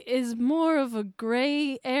 morality is more of a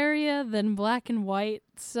gray area than black and white,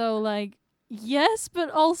 so like, yes, but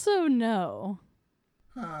also no.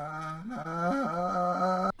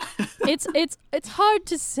 It's hard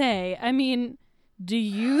to say. I mean, do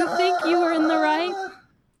you think you were in the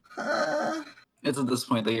right? It's at this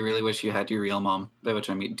point that you really wish you had your real mom, by which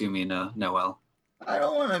I do mean Noelle. I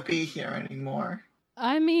don't want to be here anymore.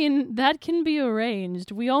 I mean, that can be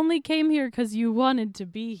arranged. We only came here because you wanted to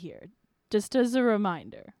be here. Just as a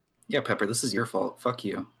reminder. Yeah, Pepper, this is your fault. Fuck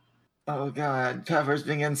you. Oh God, Pepper's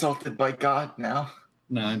being insulted by God now.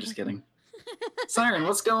 No, I'm just kidding. Siren,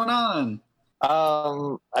 what's going on?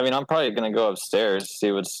 I mean, I'm probably gonna go upstairs,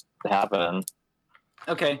 see what's happening.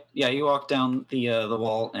 Okay, yeah, you walk down the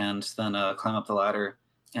wall and then climb up the ladder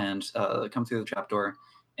and come through the trapdoor.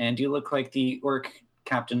 And you look like the orc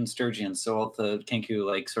Captain Sturgeon, so all the Kenku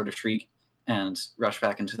like sort of shriek and rush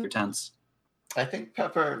back into their tents. I think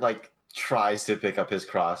Pepper tries to pick up his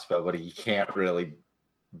crossbow, but he can't really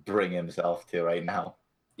bring himself to right now.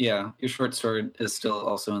 Yeah, your short sword is still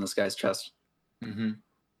also in this guy's chest. Mm-hmm.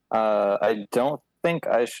 I don't think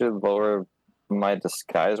I should lower my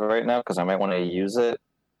disguise right now because I might want to use it.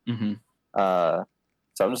 Mm-hmm. So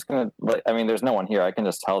I'm just gonna. I mean, there's no one here. I can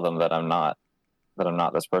just tell them that I'm not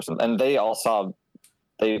this person, and they all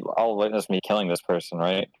witnessed me killing this person,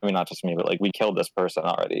 right? I mean, not just me, but we killed this person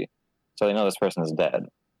already, so they know this person is dead.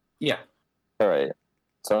 Yeah. All right.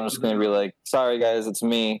 So I'm just gonna be like, "Sorry, guys, it's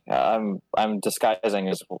me. I'm disguising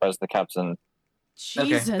as the captain."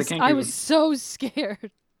 Jesus, the Kenku- I was so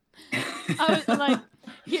scared. I was like,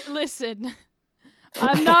 listen,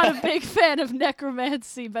 I'm not a big fan of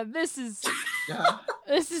necromancy, but this is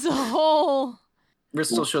a whole...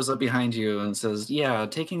 Ristel shows up behind you and says, yeah,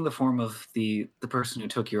 taking the form of the person who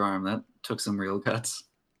took your arm, that took some real guts.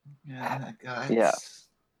 Yeah, guys. Yeah.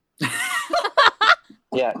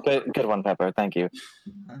 Yeah, good one, Pepper. Thank you.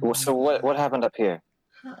 So what happened up here?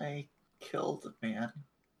 I killed a man.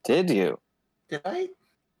 Did you? Did I?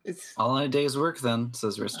 It's All in a day's work, then,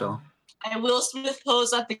 says Ristel. I Will Smith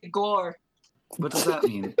pose at the gore. What does that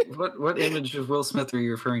mean? What image of Will Smith are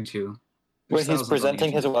you referring to? When he's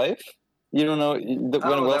presenting his wife? You don't know when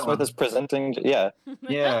Will Smith is presenting? Yeah.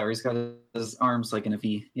 Yeah, or he's got his arms like in a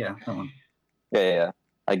V. Yeah, that one. Yeah.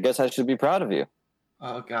 I guess I should be proud of you.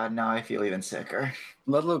 Oh god, now I feel even sicker.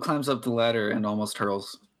 Ludlow climbs up the ladder and almost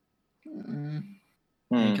hurls.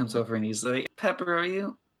 He comes over and he's like, Pepper, are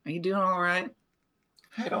you doing all right?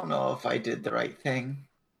 I don't know if I did the right thing.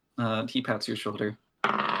 He pats your shoulder.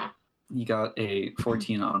 You got a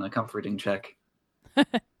 14 on a comforting check.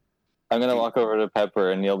 I'm going to walk over to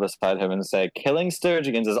Pepper and kneel beside him and say, killing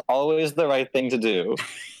Sturgians is always the right thing to do.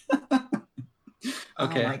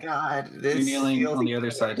 Okay. Oh my god. This You're kneeling feels on the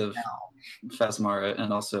other side now. of Phasmara,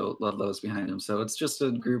 and also Ludlow's behind him. So it's just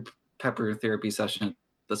a group Pepper therapy session at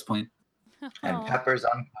this point. And Pepper's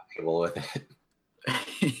uncomfortable with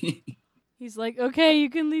it. He's like, okay, you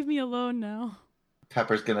can leave me alone now.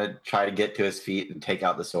 Pepper's gonna try to get to his feet and take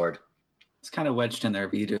out the sword. It's kind of wedged in there,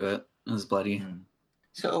 but you do it. It's bloody.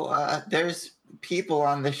 So, there's people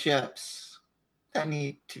on the ships that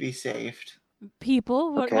need to be saved.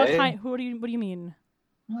 People? What Okay. kind? What do you mean?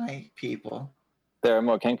 My people. There are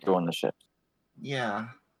more Kenku on the ship. Yeah.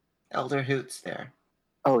 Elder Hoot's there.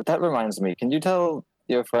 Oh, that reminds me. Can you tell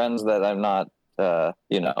your friends that I'm not, I'm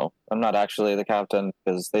not actually the captain,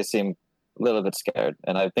 because they seem a little bit scared,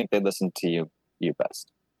 and I think they listen to you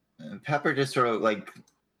best. And Pepper just sort of like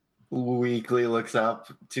weakly looks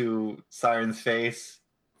up to Siren's face,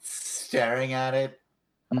 staring at it.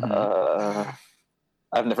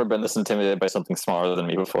 I've never been this intimidated by something smaller than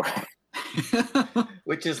me before.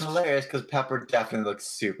 Which is hilarious because Pepper definitely looks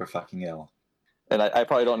super fucking ill. And I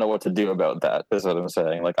probably don't know what to do about that, is what I'm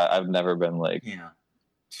saying. Like, I've never been like... Yeah.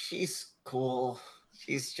 She's cool.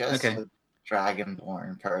 She's just Okay. a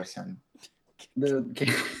dragonborn person. The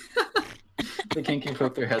Kenku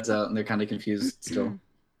poke their heads out, and they're kind of confused still.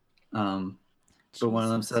 But one of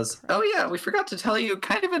them says, "Oh yeah, we forgot to tell you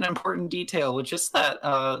kind of an important detail, which is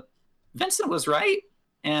that Vincent was right,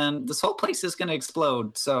 and this whole place is going to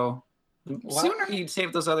explode. So the sooner you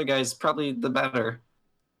save those other guys, probably the better."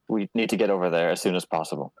 We need to get over there as soon as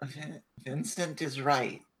possible. Vincent is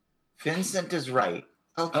right. Vincent is right.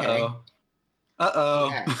 Okay. Uh-oh.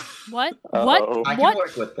 Yeah. What? Uh-oh. What? I can What?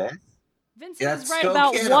 work with this. Vincent Let's is right go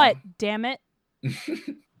about get what? him. Damn it!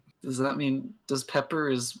 Does that mean Pepper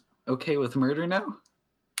is okay with murder now?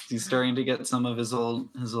 He's starting to get some of his old.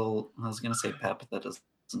 I was gonna say pep, but that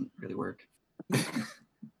doesn't really work.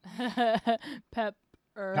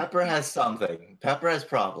 Pepper has something. Pepper has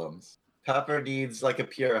problems. Pepper needs like a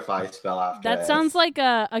purify spell after That this. sounds like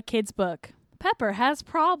a kid's book. Pepper has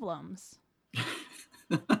problems.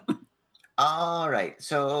 All right.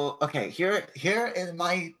 So, okay, here is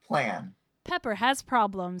my plan. Pepper has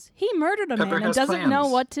problems. He murdered a Pepper man and has doesn't know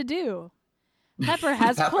plans. what to do. Pepper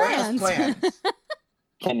has Pepper has plans. plans.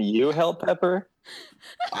 Can you help Pepper?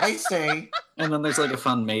 I say, And then there's like a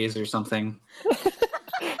fun maze or something.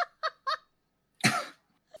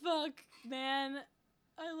 Fuck, man.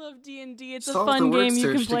 I love D&D. It's Solve a the fun word game you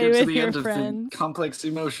search can to play get to with the your end of the friends. complex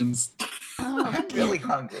emotions. Oh, I'm really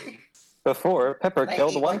hungry. Before, Pepper Can I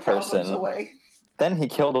killed eat one my problems person. away? Then he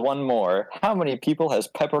killed one more. How many people has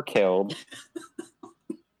Pepper killed?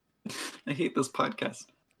 I hate this podcast.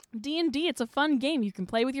 D&D, it's a fun game you can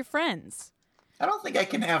play with your friends. I don't think I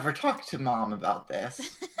can ever talk to Mom about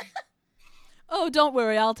this. Oh, don't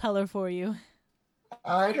worry, I'll tell her for you.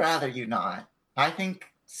 I'd rather you not. I think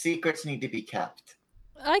secrets need to be kept.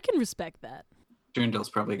 I can respect that. Jerndale's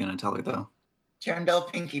probably gonna tell her though.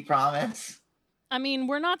 Jerndale, pinky promise. I mean,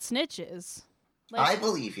 we're not snitches. I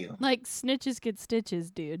believe you. Like, snitches get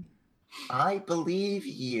stitches, dude. I believe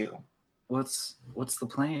you. What's the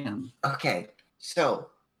plan? Okay, so,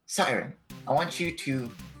 Siren, I want you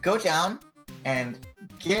to go down and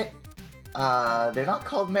get, they're not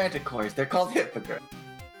called manticores, they're called hippogriffs.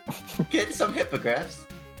 Get some hippogriffs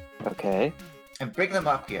Okay, and bring them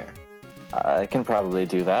up here. I can probably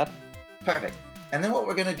do that. Perfect. And then what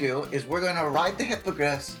we're gonna do is we're gonna ride the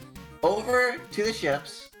hippogriffs over to the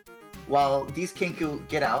ships while these Kinku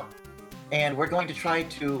get out, and we're going to try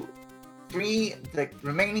to free the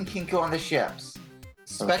remaining Kinku on the ships,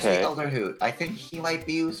 especially Okay. Elder Hoot. I think he might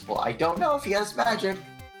be useful. I don't know if he has magic,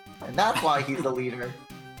 and that's why he's the leader,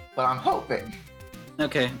 but I'm hoping.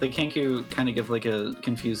 Okay, the Kenku kind of give like a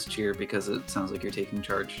confused cheer because it sounds like you're taking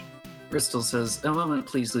charge. Bristol says, "A moment,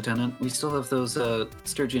 please, Lieutenant. We still have those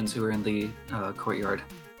sturgeons who are in the courtyard.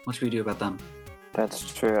 What should we do about them?"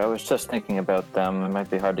 That's true. I was just thinking about them. It might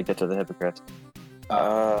be hard to get to the hippogriffs.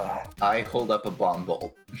 I hold up a bomb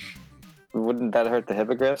bolt. Wouldn't that hurt the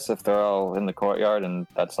hippogriffs if they're all in the courtyard and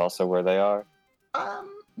that's also where they are?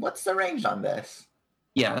 What's the range on this?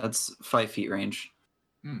 Yeah, that's 5 feet range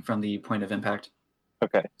from the point of impact.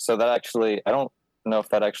 Okay, so that actually, I don't know if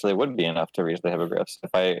that actually would be enough to reach the hippogriffs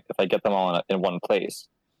if I get them all in one place.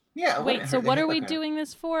 Yeah. Wait, so what are we doing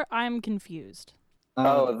this for? I'm confused.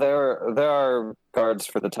 There are guards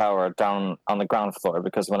for the tower down on the ground floor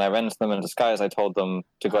because when I ran into them in disguise, I told them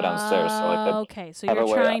to go downstairs. Okay, so you're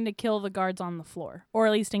trying to kill the guards on the floor, or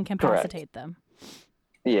at least incapacitate them.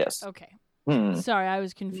 Yes. Okay. Sorry, I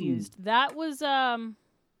was confused. That was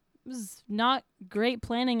not great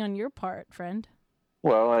planning on your part, friend.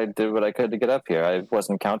 Well, I did what I could to get up here. I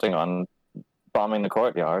wasn't counting on bombing the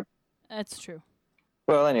courtyard. That's true.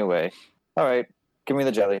 Well, anyway. All right, give me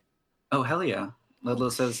the jelly. Oh, hell yeah. Ludlow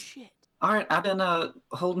says, Shit. all right, I've been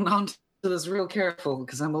holding on to this real careful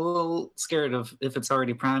because I'm a little scared of if it's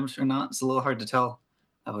already primed or not. It's a little hard to tell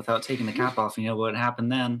without taking the cap off. You know what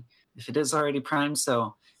happened then if it is already primed.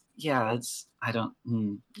 So, yeah,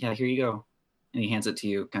 yeah, here you go. And he hands it to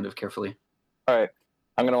you kind of carefully. All right,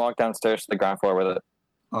 I'm going to walk downstairs to the ground floor with it.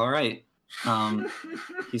 All right.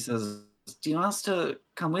 He says, do you want us to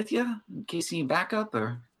come with you in case you need backup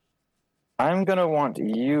or? I'm going to want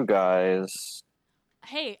you guys...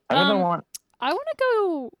 Hey, I want to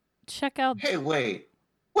go check out... Hey, wait.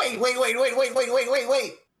 Okay,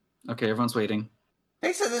 everyone's waiting.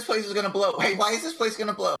 They said this place was going to blow. Hey, why is this place going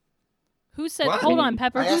to blow? Who said... What? Hold on,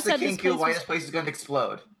 Pepper. I Who asked the said this place why this place is going to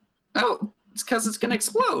explode. Oh, it's because it's going to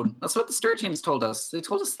explode. That's what the Sturgeons told us. They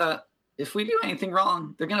told us that if we do anything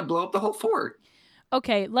wrong, they're going to blow up the whole fort.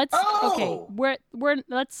 Okay, let's... Oh! Okay,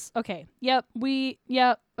 let's... Okay, yep,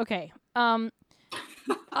 okay.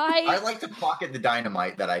 I like to pocket the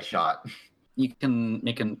dynamite that I shot. You can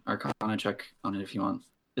make an Arcana check on it if you want.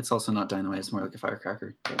 It's also not dynamite. It's more like a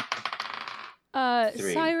firecracker.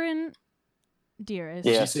 3. Siren, dearest.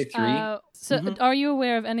 Yeah. Did you say 3? So, are you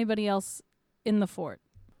aware of anybody else in the fort?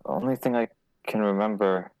 The only thing I can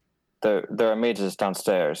remember, there are mages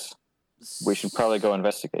downstairs. We should probably go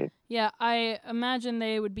investigate. Yeah, I imagine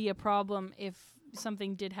they would be a problem if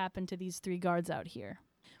something did happen to these 3 guards out here.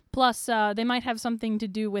 Plus, they might have something to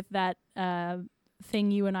do with that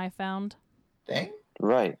thing you and I found. Thing?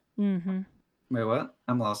 Right. Mm-hmm. Wait, what?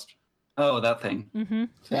 I'm lost. Oh, that thing. Mm-hmm.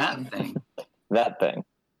 That thing. That thing.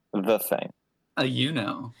 The thing. You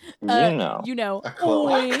know. You know. You know. A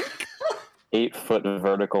cloak. 8-foot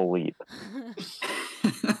vertical leap.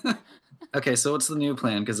 Okay, so what's the new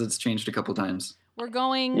plan? Because it's changed a couple times. We're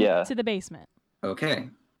going to the basement. Okay.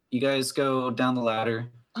 You guys go down the ladder.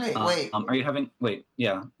 Hey, wait. Are you having... Wait,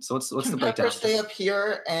 yeah. So what's the Can breakdown? Pepper stay up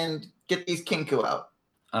here and get these Kinku out?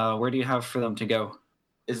 Where do you have for them to go?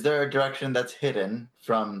 Is there a direction that's hidden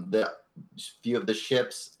from the view of the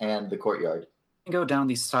ships and the courtyard? Go down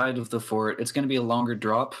the side of the fort. It's going to be a longer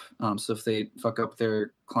drop. So if they fuck up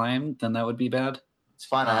their climb, then that would be bad. It's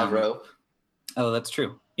fine. I have rope. Oh, that's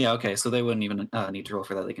true. Yeah, okay. So they wouldn't even need to roll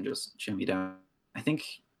for that. They can just shimmy down. I think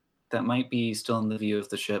that might be still in the view of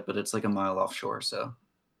the ship, but it's like a mile offshore. So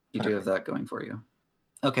you do have that going for you.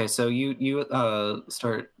 Okay, so you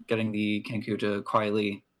start getting the Kenku to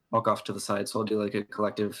quietly walk off to the side. So I'll do like a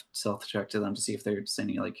collective stealth check to them to see if there's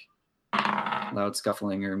any like loud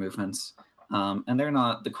scuffling or movements. And they're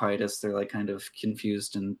not the quietest. They're like kind of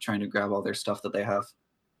confused and trying to grab all their stuff that they have,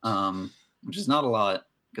 which is not a lot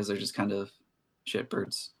because they're just kind of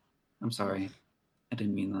shitbirds. I'm sorry, I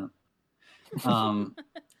didn't mean that.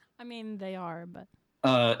 I mean, they are, but.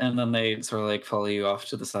 And then they sort of like follow you off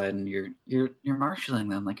to the side, and you're marshaling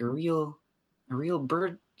them like a real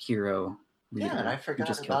bird hero leader. Yeah, and I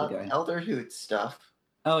forgot about Elder Hoot stuff.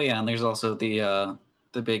 Oh yeah, and there's also the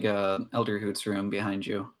big Elder Hoots room behind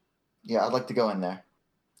you. Yeah, I'd like to go in there.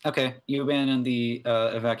 Okay, you abandon the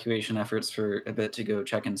evacuation efforts for a bit to go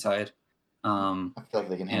check inside. I feel like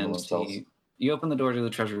they can handle themselves. You open the door to the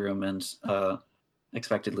treasure room, and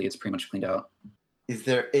expectedly, it's pretty much cleaned out. Is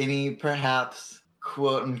there any, perhaps,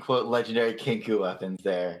 quote-unquote legendary Kinku weapons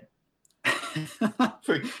there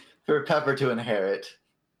for Pepper to inherit?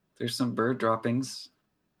 There's some bird droppings.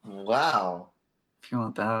 Wow. If you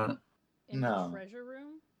want that. In No. the treasure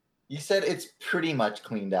room? You said it's pretty much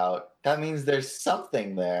cleaned out. That means there's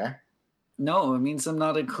something there. No, it means I'm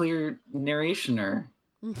not a clear narrationer.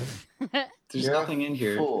 There's You're nothing in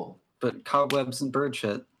here Fool. but cobwebs and bird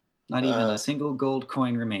shit. Not even a single gold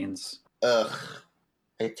coin remains. Ugh.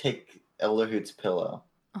 I take Elder Hoot's pillow.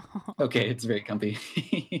 Okay, it's very comfy.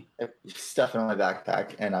 I stuff it in my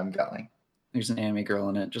backpack, and I'm going. There's an anime girl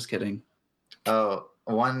in it. Just kidding. Oh,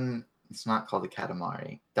 one. It's not called a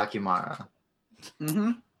Katamari. Dakimara.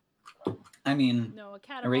 Mm-hmm. I mean, No,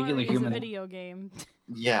 a regular Katamari is a human. video game.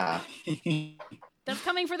 Yeah. That's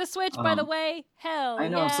coming for the Switch, by the way. Hell I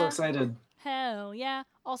know, yeah. I'm so excited. Hell yeah.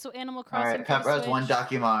 Also, Animal All Crossing. right, Pepper has one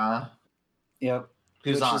Dakimara. Yep.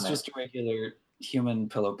 Who's Which on is it? just a regular human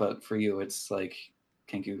pillow, but for you, it's like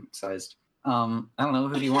Kenku sized. I don't know.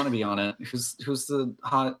 Who do you want to be on it? Who's the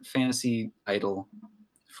hot fantasy idol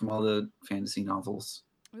from all the fantasy novels?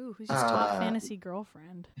 Ooh, who's your hot fantasy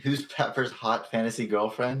girlfriend? Who's Pepper's hot fantasy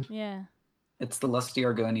girlfriend? Yeah. It's the lusty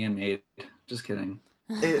Argonian maid. Just kidding.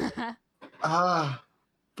 It-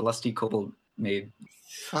 The lusty kobold maid.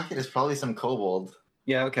 Fuck it, it's probably some kobold.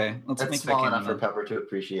 Yeah, okay. Let's That's make small that enough for canon. Pepper to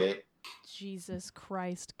appreciate. Jesus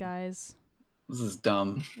Christ, guys. This is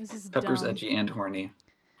dumb. This is Pepper's dumb. edgy and horny.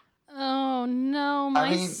 Oh no,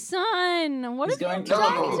 my son! What He's have you going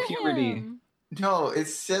done through to puberty. him? No,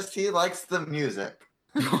 it's just he likes the music.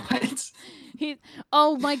 What?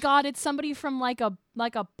 Oh my God! It's somebody from like a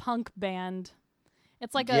punk band.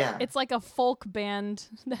 It's like a folk band,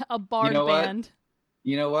 a bard know what? band.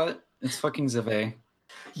 You know what? It's fucking Zave.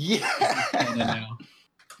 Yeah.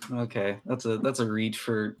 Okay, that's a reach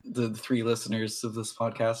for the 3 listeners of this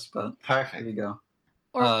podcast, but there Perfect. you go.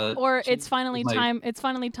 Or it's finally my- time. It's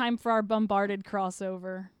finally time for our bombarded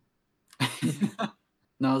crossover.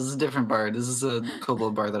 No, this is a different bard. This is a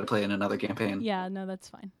kobold bard that I play in another campaign. Yeah, no, that's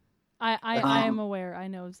fine. I am aware. I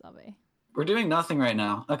know Zave. We're doing nothing right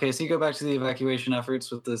now. Okay, so you go back to the evacuation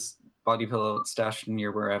efforts with this body pillow stashed in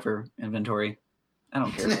your wherever inventory. I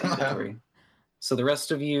don't care about inventory. So the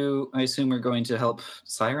rest of you, I assume, are going to help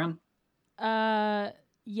Siren?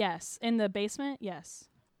 Yes. In the basement, yes.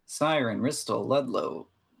 Siren, Ristel, Ludlow,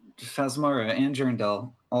 Phasmara, and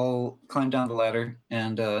Jerndell all climb down the ladder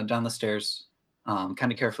and down the stairs,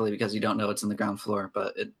 kind of carefully because you don't know it's in the ground floor,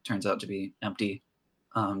 but it turns out to be empty.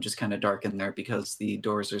 Just kind of dark in there because the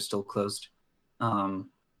doors are still closed. And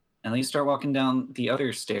then you start walking down the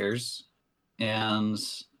other stairs, and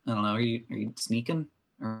I don't know, are you sneaking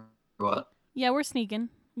or what? Yeah, we're sneaking.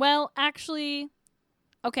 Well, actually,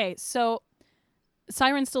 okay, so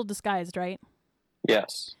Siren's still disguised, right?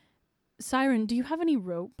 Yes. Siren, do you have any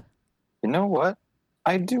rope? You know what?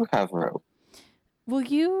 I do have rope. Will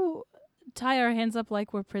you tie our hands up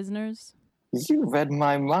like we're prisoners? You read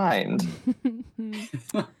my mind.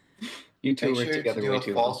 You two Make work sure together to do way a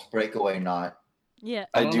too false breakaway knot. Yeah.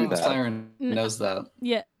 I don't do know if that. Siren knows that.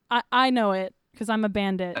 Yeah, I know it because I'm a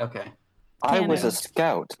bandit. Okay. I was Canon. a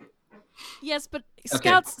scout. Yes, but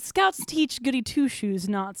Okay. scouts teach goody two shoes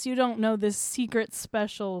knots. You don't know this secret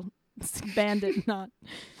special bandit knot.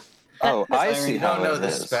 Oh, I Siren, see You how don't know it the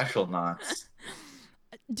is. special knots.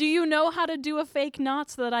 Do you know how to do a fake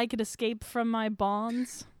knot so that I could escape from my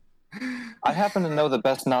bonds? I happen to know the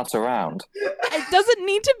best knots around. It doesn't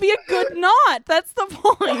need to be a good knot. That's the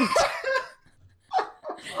point.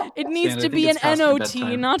 It needs Stan, I to think be an it's past your NOT,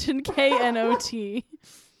 bedtime. not an KNOT.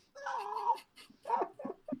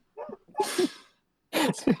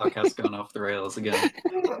 Podcast going off the rails again.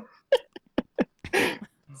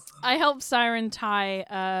 I help Siren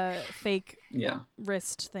tie fake Yeah.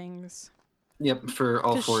 wrist things. Yep, for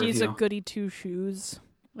all Because 4 of she's a you. goody two shoes.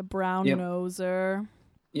 A brown Yep. noser.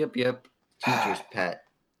 Yep. Teacher's pet.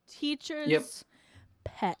 Teacher's Yep.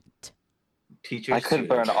 pet. Teacher's I could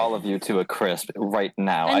burn tutor. all of you to a crisp right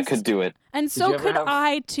now. And I could do it. And Did so you ever could have-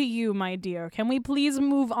 I to you, my dear. Can we please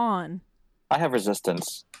move on? I have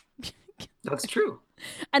resistance. That's true.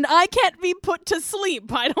 And I can't be put to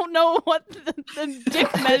sleep. I don't know what the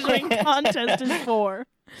dick measuring contest is for.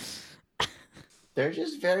 They're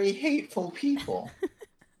just very hateful people.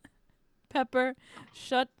 Pepper,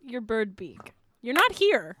 shut your bird beak. You're not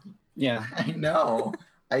here. Yeah. I know.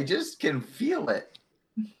 I just can feel it.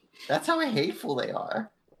 That's how hateful they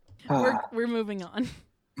are. We're moving on.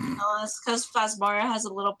 It's because Phasmara has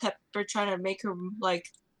a little Pepper trying to make her like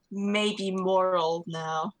maybe moral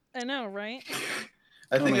now. I know, right?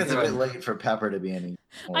 I think my it's a God. bit late for Pepper to be any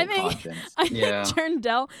I think- conscience. I think Yeah.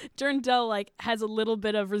 Jerndell like has a little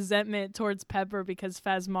bit of resentment towards Pepper because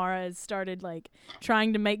Phasmara has started like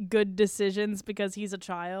trying to make good decisions because he's a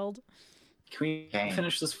child. Can we Okay.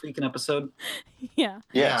 finish this freaking episode? Yeah.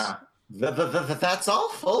 Yeah. That's all,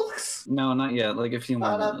 folks. No, not yet. Like a few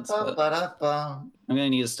more minutes. But Ba-da-ba-ba-da-ba. I'm gonna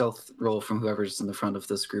need a stealth roll from whoever's in the front of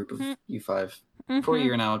this group of Mhm. you 5. Mhm. 4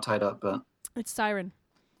 you're now tied up, but It's Siren.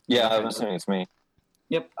 Yeah, I'm assuming it's me.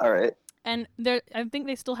 Yep. All right. And I think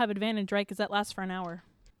they still have advantage, right? Because that lasts for an hour.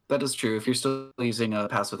 that is true. If you're still using a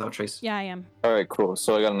pass without trace. Yeah, I am. All right, cool.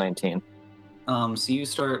 So I got a 19. So you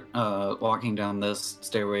start walking down this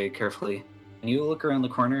stairway carefully, and you look around the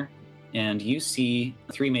corner, and you see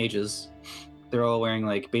 3 mages. They're all wearing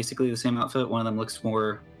like basically the same outfit. One of them looks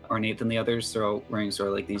more ornate than the others. They're all wearing sort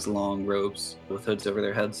of like these long robes with hoods over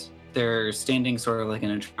their heads. They're standing sort of like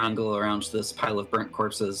in a triangle around this pile of burnt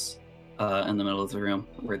corpses in the middle of the room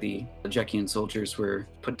where the Jekian soldiers were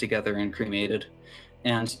put together and cremated.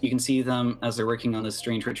 And you can see them as they're working on this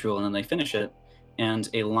strange ritual, and then they finish it, and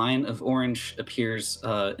a line of orange appears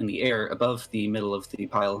in the air above the middle of the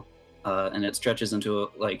pile, and it stretches into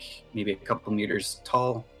maybe a couple meters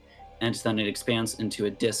tall, and then it expands into a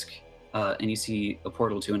disc, and you see a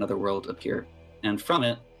portal to another world appear. And from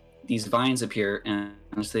it, these vines appear, and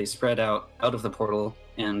they spread out of the portal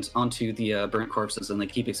and onto the burnt corpses, and they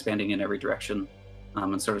keep expanding in every direction,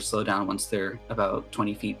 and sort of slow down once they're about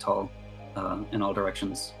 20 feet tall in all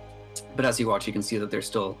directions. But as you watch, you can see that they're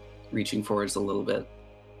still reaching forwards a little bit.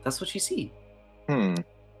 That's what you see.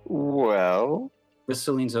 Well,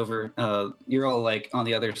 Rista leans over. You're all like on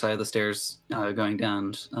the other side of the stairs going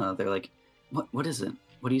down. They're like, what is it?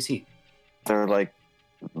 What do you see? they're like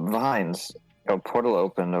vines. A portal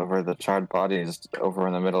opened over the charred bodies over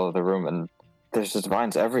in the middle of the room, and there's just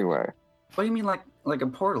vines everywhere. What do you mean, like a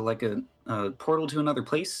portal? Like a portal to another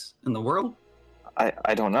place in the world?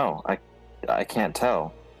 I don't know. I can't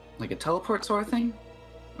tell. Like a teleport sort of thing?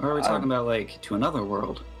 Or are we talking about like to another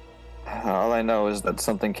world? All I know is that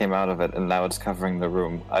something came out of it, and now it's covering the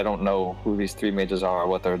room. I don't know who these three mages are or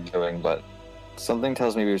what they're doing, but something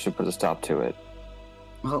tells me we should put a stop to it.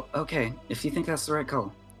 Well, okay. If you think that's the right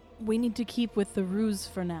call. We need to keep with the ruse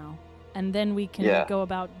for now, and then we can go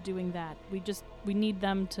about doing that. We need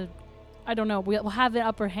them to, I don't know, we'll have the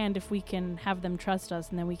upper hand if we can have them trust us,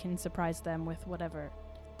 and then we can surprise them with whatever.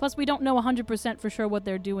 Plus, we don't know 100% for sure what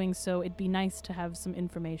they're doing, so it'd be nice to have some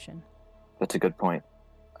information. That's a good point.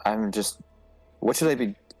 What should I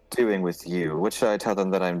be doing with you? What should I tell them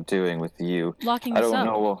that I'm doing with you? Locking us up. I don't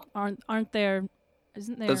know.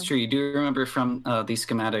 Isn't there? That's true. You do remember from the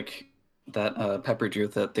schematic that Pepper drew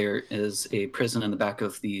that there is a prison in the back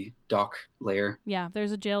of the dock layer. Yeah,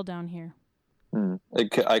 there's a jail down here.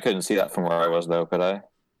 I couldn't see that from where I was, though, could I?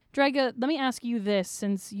 Draga, let me ask you this,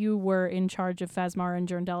 since you were in charge of Phasmar and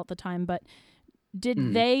Jerndal at the time, but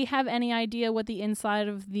did they have any idea what the inside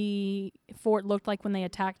of the fort looked like when they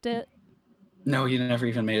attacked it? No, you never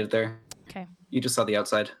even made it there. Okay. You just saw the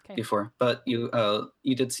outside before, but you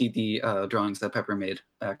did see the drawings that Pepper made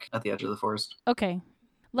back at the edge of the forest. Okay.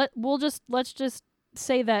 Let's just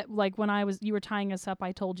say that, like, when you were tying us up,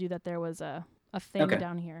 I told you that there was a thing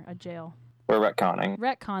down here, a jail. We're retconning.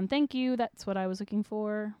 Retcon, thank you. That's what I was looking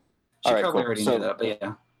for. She probably already knew that, but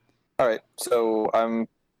yeah. All right, so I'm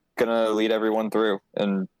gonna lead everyone through,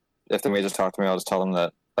 and if they may just talk to me, I'll just tell them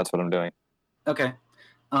that that's what I'm doing. Okay.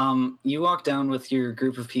 You walk down with your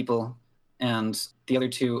group of people, and the other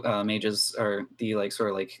two mages are the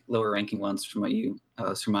lower ranking ones from what you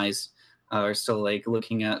surmise. Are still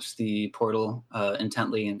looking at the portal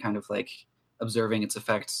intently and kind of observing its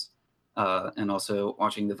effects, and also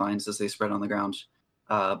watching the vines as they spread on the ground.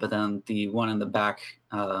 But then the one in the back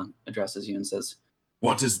addresses you and says,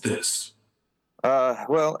 "What is this?"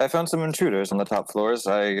 Well, I found some intruders on the top floors.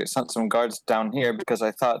 I sent some guards down here because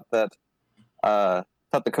I thought that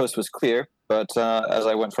the coast was clear, but as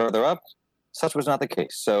I went further up, such was not the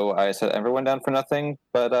case. So I set everyone down for nothing,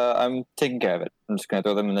 but I'm taking care of it. I'm just going to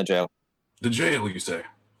throw them in the jail. The jail, you say?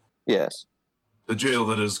 Yes. The jail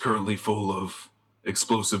that is currently full of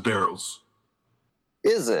explosive barrels.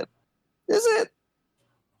 Is it? Is it?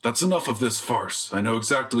 That's enough of this farce. I know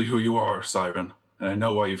exactly who you are, Siren, and I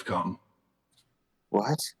know why you've come.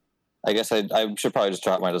 What? I guess I should probably just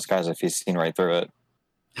drop my disguise if he's seen right through it.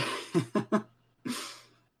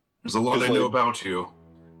 There's a lot I know about you.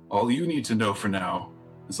 All you need to know for now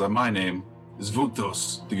is that my name is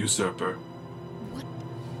Vunthos, the Usurper. What?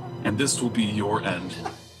 And this will be your end.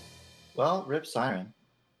 Well, rip Siren.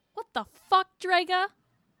 What the fuck, Draga?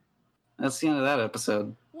 That's the end of that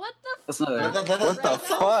episode. What the That's another. What the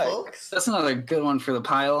fuck? Folks? That's another good one for the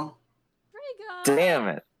pile. Draga? Damn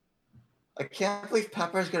it. I can't believe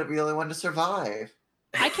Pepper's gonna be the only one to survive.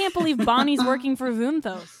 I can't believe Bonnie's working for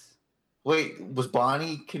Vunthos. Wait, was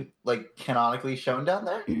Bonnie canonically shown down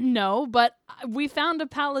there? No, but we found a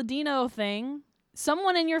Paladino thing.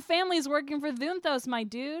 Someone in your family's working for Vunthos, my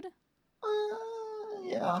dude.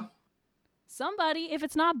 Yeah. Somebody. If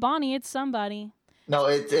it's not Bonnie, it's somebody. No,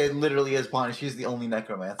 it literally is Bonnie. She's the only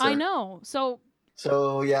necromancer. I know. So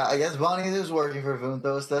yeah, I guess Bonnie is working for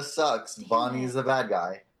Vunthos. That sucks. Bonnie's the bad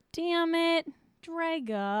guy. damn it,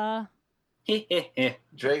 Draga.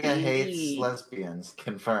 Draga hates lesbians.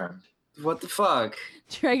 Confirmed. What the fuck?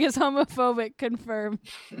 Draga's homophobic, confirmed.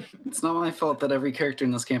 It's not my fault that every character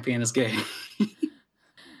in this campaign is gay.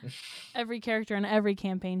 Every character in every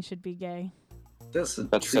campaign should be gay. That's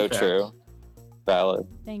so true. Valid.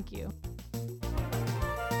 Thank you.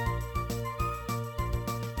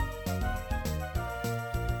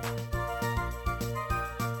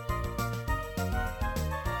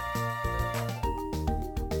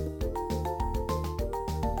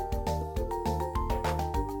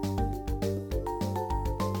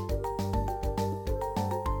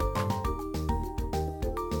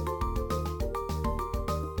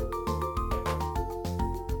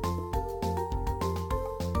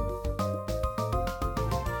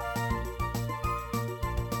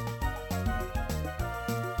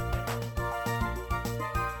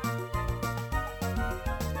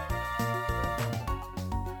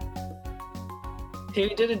 Hey,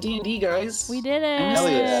 we did a D&D, guys. We did it. I missed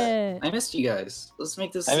yeah. I missed you guys. Let's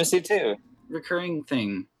make this I miss you too. recurring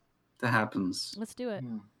thing that happens. Let's do it.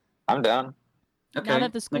 I'm down. Okay. Now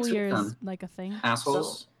that the school next week, year is then. like a thing.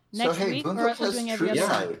 Assholes. Next hey, week, or Bunko we're has doing every True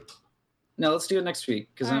other Sight. week? No, let's do it next week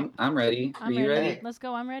because Alright. I'm ready. Are you ready? Hey. Let's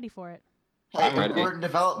go. I'm ready for it. Hey, I'm ready. important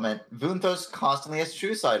development. Vunthos constantly has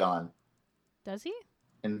True Sight on. Does he?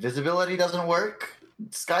 Invisibility doesn't work.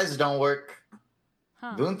 Disguises don't work.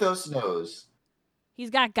 Huh. Vunthos knows. He's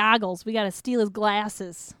got goggles. We gotta steal his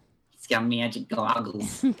glasses. He's got magic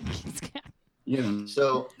goggles. He's got Yeah.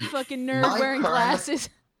 So fucking nerd My wearing current- glasses.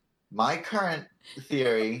 my current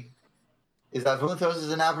theory is that Vunthos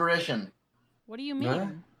is an aberration. What do you mean? What?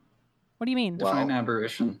 What do you mean? Well- Define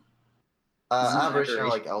aberration. It's an Aberration are aberration.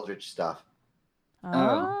 like eldritch stuff.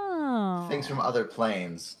 Oh. Things from other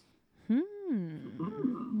planes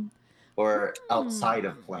Hmm. or outside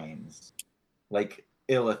of planes. Like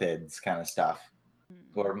illithids kind of stuff.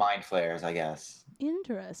 Or mind flayers, I guess.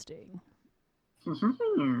 Interesting.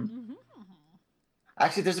 Mhm.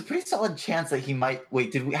 Actually, there's a pretty solid chance that he might.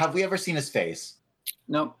 Wait, have we ever seen his face?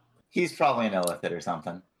 Nope. He's probably an illithid or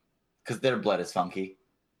something. Because their blood is funky.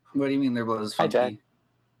 What do you mean their blood is Hi, Jack. funky?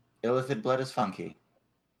 Illithid blood is funky.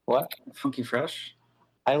 What? Funky fresh?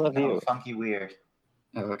 I love No, you. funky weird.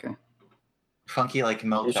 Oh, okay. Funky like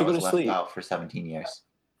milk You that should go was to left sleep. out for 17 years.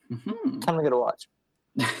 Mhm. Time to go to watch.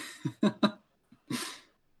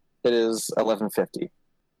 It is 11:50.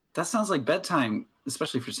 That sounds like bedtime,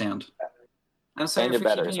 especially for Sand. I'm sorry And for your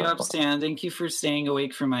better, keeping you so- up, Sand. Thank you for staying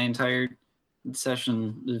awake for my entire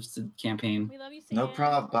session of the campaign. We love you, No Sam.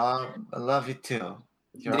 problem, Bob. I love you too.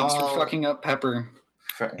 You're Thanks all for fucking up Pepper.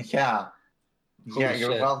 Yeah. Holy Yeah,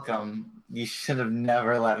 you're shit. welcome. You should have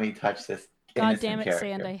never let me touch this. God innocent damn it, character.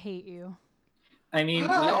 Sand. I hate you. I mean,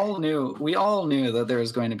 we all knew that there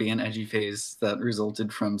was going to be an edgy phase that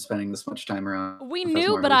resulted from spending this much time around. We Professor knew,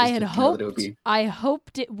 Marvel. but We I just had didn't know that it would hoped. be. I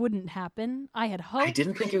hoped it wouldn't happen. I had hoped. I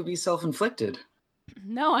didn't think it would be self-inflicted.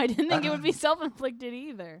 No, I didn't think it would be self-inflicted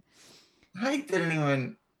either. I didn't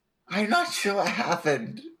even. I'm not sure what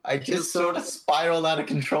happened. I Just just so- sort of spiraled out of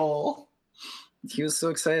control. He was so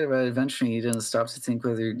excited about it eventually he didn't stop to think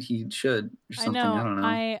whether he should or I something. know. I don't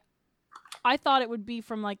know. I thought it would be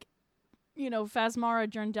from like, Phasmara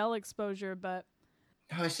Jerndell exposure, but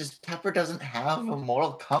No, it's just Pepper doesn't have a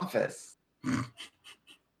moral compass.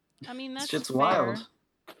 I mean that's shit's fair. wild.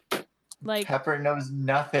 Like Pepper knows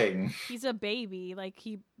nothing. he's a baby. Like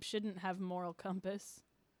he shouldn't have moral compass.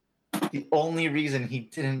 The only reason he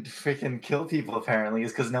didn't freaking kill people apparently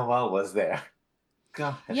is because Noelle was there.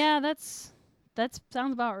 God. Yeah, that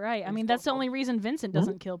sounds about right. I mean, that's the only reason Vincent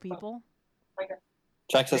doesn't kill people.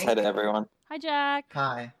 Jack says hi to everyone. Hi, Jack.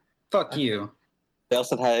 Hi. Fuck you. They all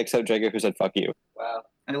said hi except Drago, who said fuck you. Wow.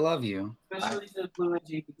 I love you. Especially to Blue and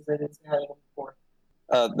G because I didn't say hi to them before.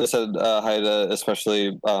 They said hi to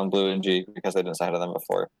especially Blue and G because they didn't say hi to them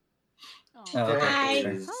before. Aw. Oh, okay. Hi.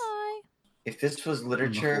 Is- Hi. If this was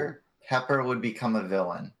literature, Pepper would become a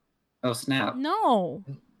villain. Oh, snap. No.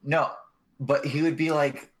 No, but he would be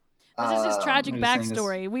like. This is his tragic I'm just saying this-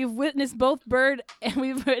 backstory. We've witnessed both Bird and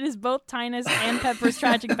we've witnessed both Tinus and Pepper's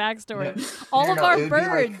tragic backstory. All No, of no, our it would be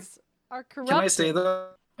like- birds are corrupt. Can I say though?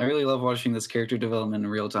 I really love watching this character development in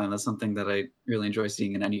real time. That's something that I really enjoy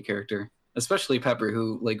seeing in any character, especially Pepper,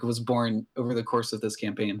 who was born over the course of this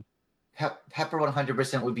campaign. Pepper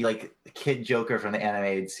 100% would be like the Kid Joker from the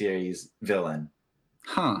animated series villain.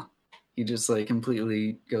 Huh? He just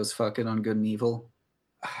completely goes fucking on good and evil.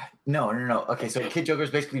 No. Okay, so Kid Joker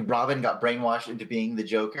is basically Robin got brainwashed into being the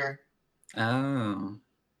Joker Oh.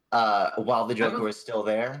 while the Joker was still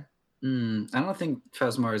there. I don't think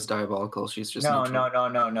Phasmara is diabolical. She's just No.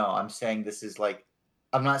 neutral. I'm saying this is like.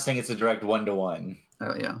 I'm not saying it's a direct one-to-one.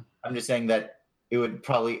 Oh yeah. I'm just saying that it would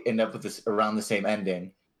probably end up with this around the same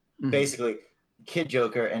ending. Mhm. Basically, Kid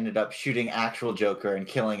Joker ended up shooting actual Joker and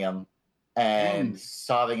killing him and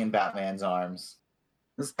sobbing in Batman's arms.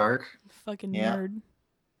 It's dark. Fucking Yeah. nerd.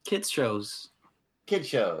 Kids shows. Kid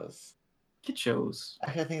shows. Kid shows.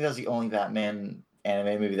 I think that was the only Batman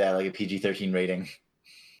anime movie that had like a PG-13 rating.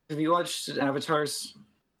 Have you watched Avatars?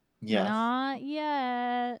 Yes. Not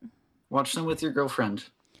yet. Watch them with your girlfriend.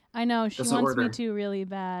 I know she Doesn't wants me order. to really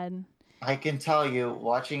bad. I can tell you,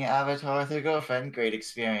 watching Avatar with your girlfriend, great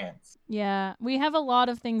experience. Yeah, we have a lot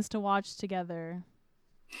of things to watch together.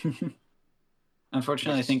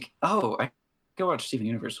 Unfortunately, I think. Oh, I go watch Steven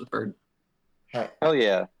Universe with Bird. Hey, Hell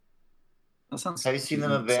yeah. That sounds. have you seen the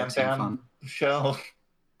Mabam sexy and Bam fun. show?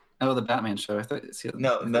 Oh, the Batman show. I thought.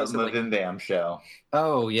 No, I thought the you said, Mabam Bam show.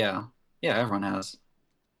 Oh yeah, yeah. Everyone has.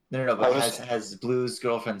 No, but I was- has Blue's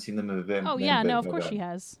girlfriend seen the Mabam? Oh yeah, no, of course she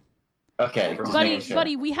has. Okay,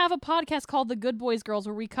 buddy, we have a podcast called The Good Boys Girls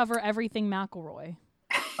where we cover everything McElroy.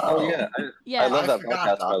 Oh yeah, Yeah. I love that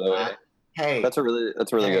podcast, by the way. Hey, that's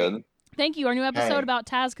really good. Thank you. Our new episode about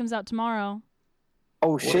Taz comes out tomorrow.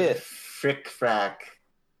 Oh shit! Frick frack,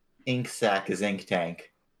 ink sack is ink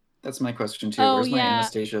tank. That's my question too. Oh, Where's my yeah.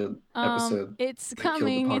 Anastasia episode? It's that killed the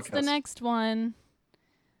coming. It's the podcast? next one.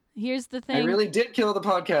 Here's the thing. I really did kill the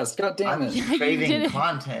podcast. God damn it! Yeah, you did Craving it.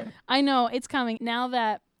 content. I know it's coming now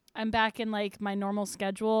that I'm back in like my normal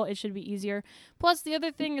schedule. It should be easier. Plus, the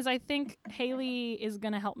other thing is, I think Haley is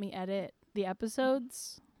gonna help me edit the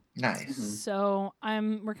episodes. Nice. So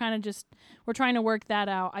we're trying to work that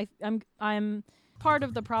out. I'm part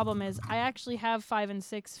of the problem is I actually have 5 and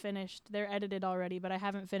 6 finished. They're edited already, but I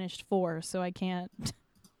haven't finished 4, so I can't.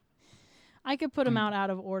 I could put them out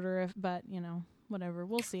of order, but whatever.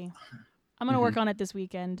 We'll see. I'm gonna work on it this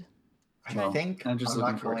weekend. I think I'm just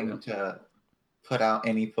not going to put out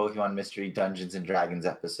any Pokemon Mystery Dungeons and Dragons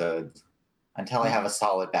episodes until I have a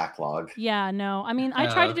solid backlog. Yeah, no. I mean,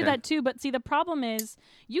 I try to do that too, but see, the problem is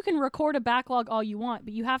you can record a backlog all you want,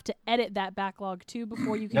 but you have to edit that backlog too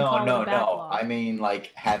before you can call it a backlog. No. I mean,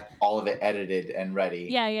 like, have all of it edited and ready.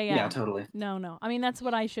 Yeah. Yeah, totally. No. I mean, that's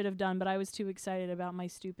what I should have done, but I was too excited about my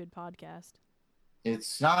stupid podcast.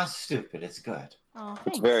 It's not stupid. It's good. Oh, thanks.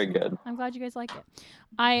 It's very good. I'm glad you guys like it.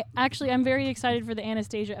 I'm very excited for the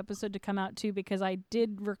Anastasia episode to come out too, because I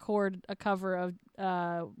did record a cover of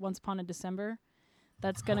Once Upon a December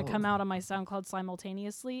that's going to come out on my SoundCloud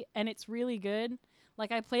simultaneously, and it's really good.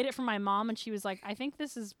 Like, I played it for my mom, and she was like, I think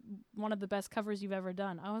this is one of the best covers you've ever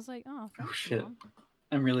done. I was like, oh shit. Mom.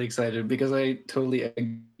 I'm really excited because I totally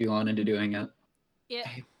egged you on into doing it. Yeah.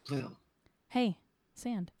 Hey, Blue. Hey,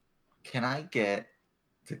 Sand. Can I get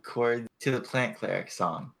the chord to the Plant Cleric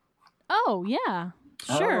song? Oh, yeah.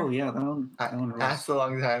 Sure. Oh, yeah, that one I asked a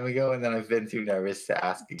long time ago, and then I've been too nervous to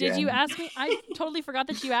ask again. Did you ask me? I totally forgot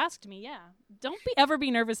that you asked me. Yeah. Don't ever be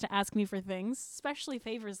nervous to ask me for things, especially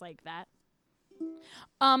favors like that.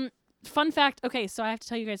 Fun fact. Okay, so I have to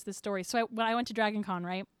tell you guys this story. So when I went to Dragon Con,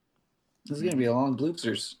 right? This is gonna be a long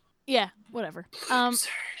bloopers. Yeah. Whatever.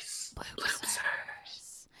 Bloopers.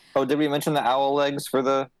 Oh, did we mention the owl legs for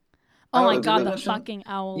the? Oh my did god, we the mention- fucking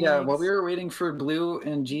owl. Yeah, legs. while we were waiting for Blue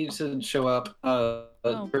and G to show up,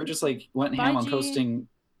 we were just like went Bye, ham on G. posting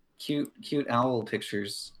cute owl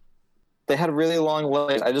pictures. They had really long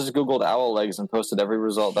legs. I just googled owl legs and posted every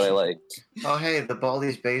result that I liked. Oh, hey, the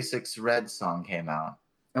Baldi's Basics Red song came out.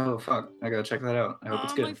 Oh fuck, I gotta check that out. I hope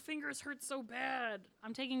it's My good. fingers hurt so bad.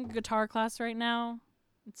 I'm taking a guitar class right now.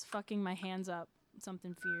 It's fucking my hands up.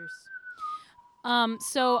 Something fierce.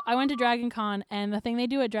 So I went to Dragon Con, and the thing they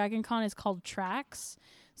do at Dragon Con is called tracks.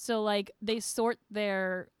 So like they sort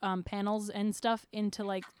their panels and stuff into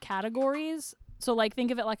like categories. So like think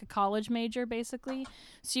of it like a college major basically.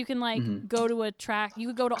 So you can like go to a track. You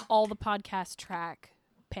could go to all the podcast track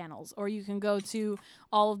panels, or you can go to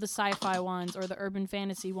all of the sci-fi ones, or the urban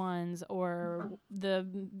fantasy ones, or the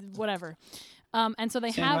whatever. And so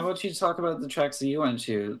they Sam, have. how about you talk about the tracks that you went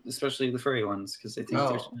to, especially the furry ones, because I think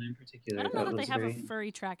there's one in particular. I don't know that was they have very... a furry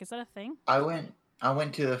track. Is that a thing? I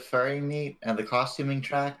went to the furry meet and the costuming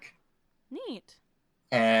track, Neat.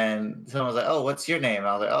 and someone was like, "Oh, what's your name?"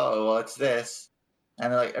 I was like, "Oh, well, it's this."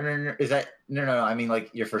 And they're like, "Is that no? I mean like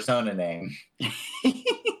your persona name."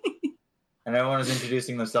 And everyone was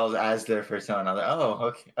introducing themselves as their persona. I was like,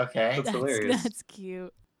 "Oh, okay." That's hilarious. That's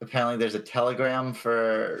cute. Apparently, there's a telegram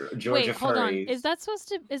for Georgia Wait, hold on. furries. Is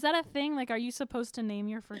that a thing? Like, are you supposed to name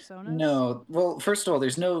your personas? No. Well, first of all,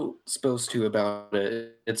 there's no supposed to about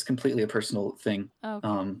it. It's completely a personal thing.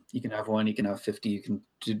 Okay. You can have 1, you can have 50, you can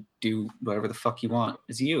do whatever the fuck you want.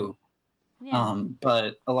 It's you. Yeah.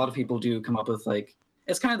 But a lot of people do come up with like,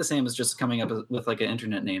 it's kind of the same as just coming up with like an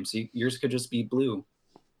internet name. So yours could just be Blue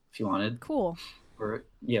if you wanted. Cool. Or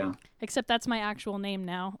yeah. Except that's my actual name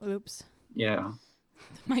now. Oops. Yeah.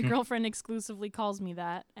 My girlfriend exclusively calls me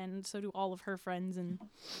that, and so do all of her friends. And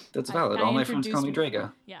That's valid. All my friends call me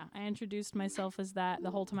Draga. Yeah, I introduced myself as that the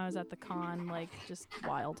whole time I was at the con, like just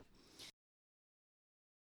wild.